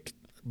 music,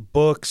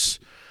 books,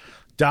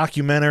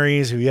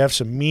 documentaries, if you have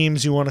some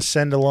memes you want to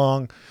send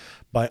along,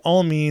 by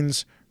all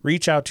means,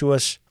 reach out to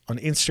us on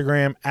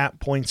Instagram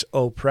at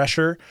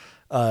pointsopressure,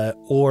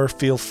 or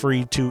feel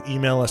free to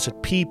email us at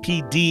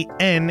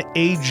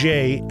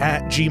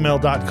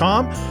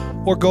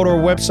ppdnaj@gmail.com, or go to our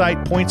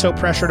website,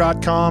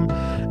 pointsopressure.com,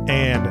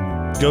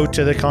 and go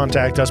to the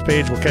Contact Us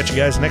page. We'll catch you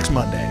guys next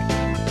Monday.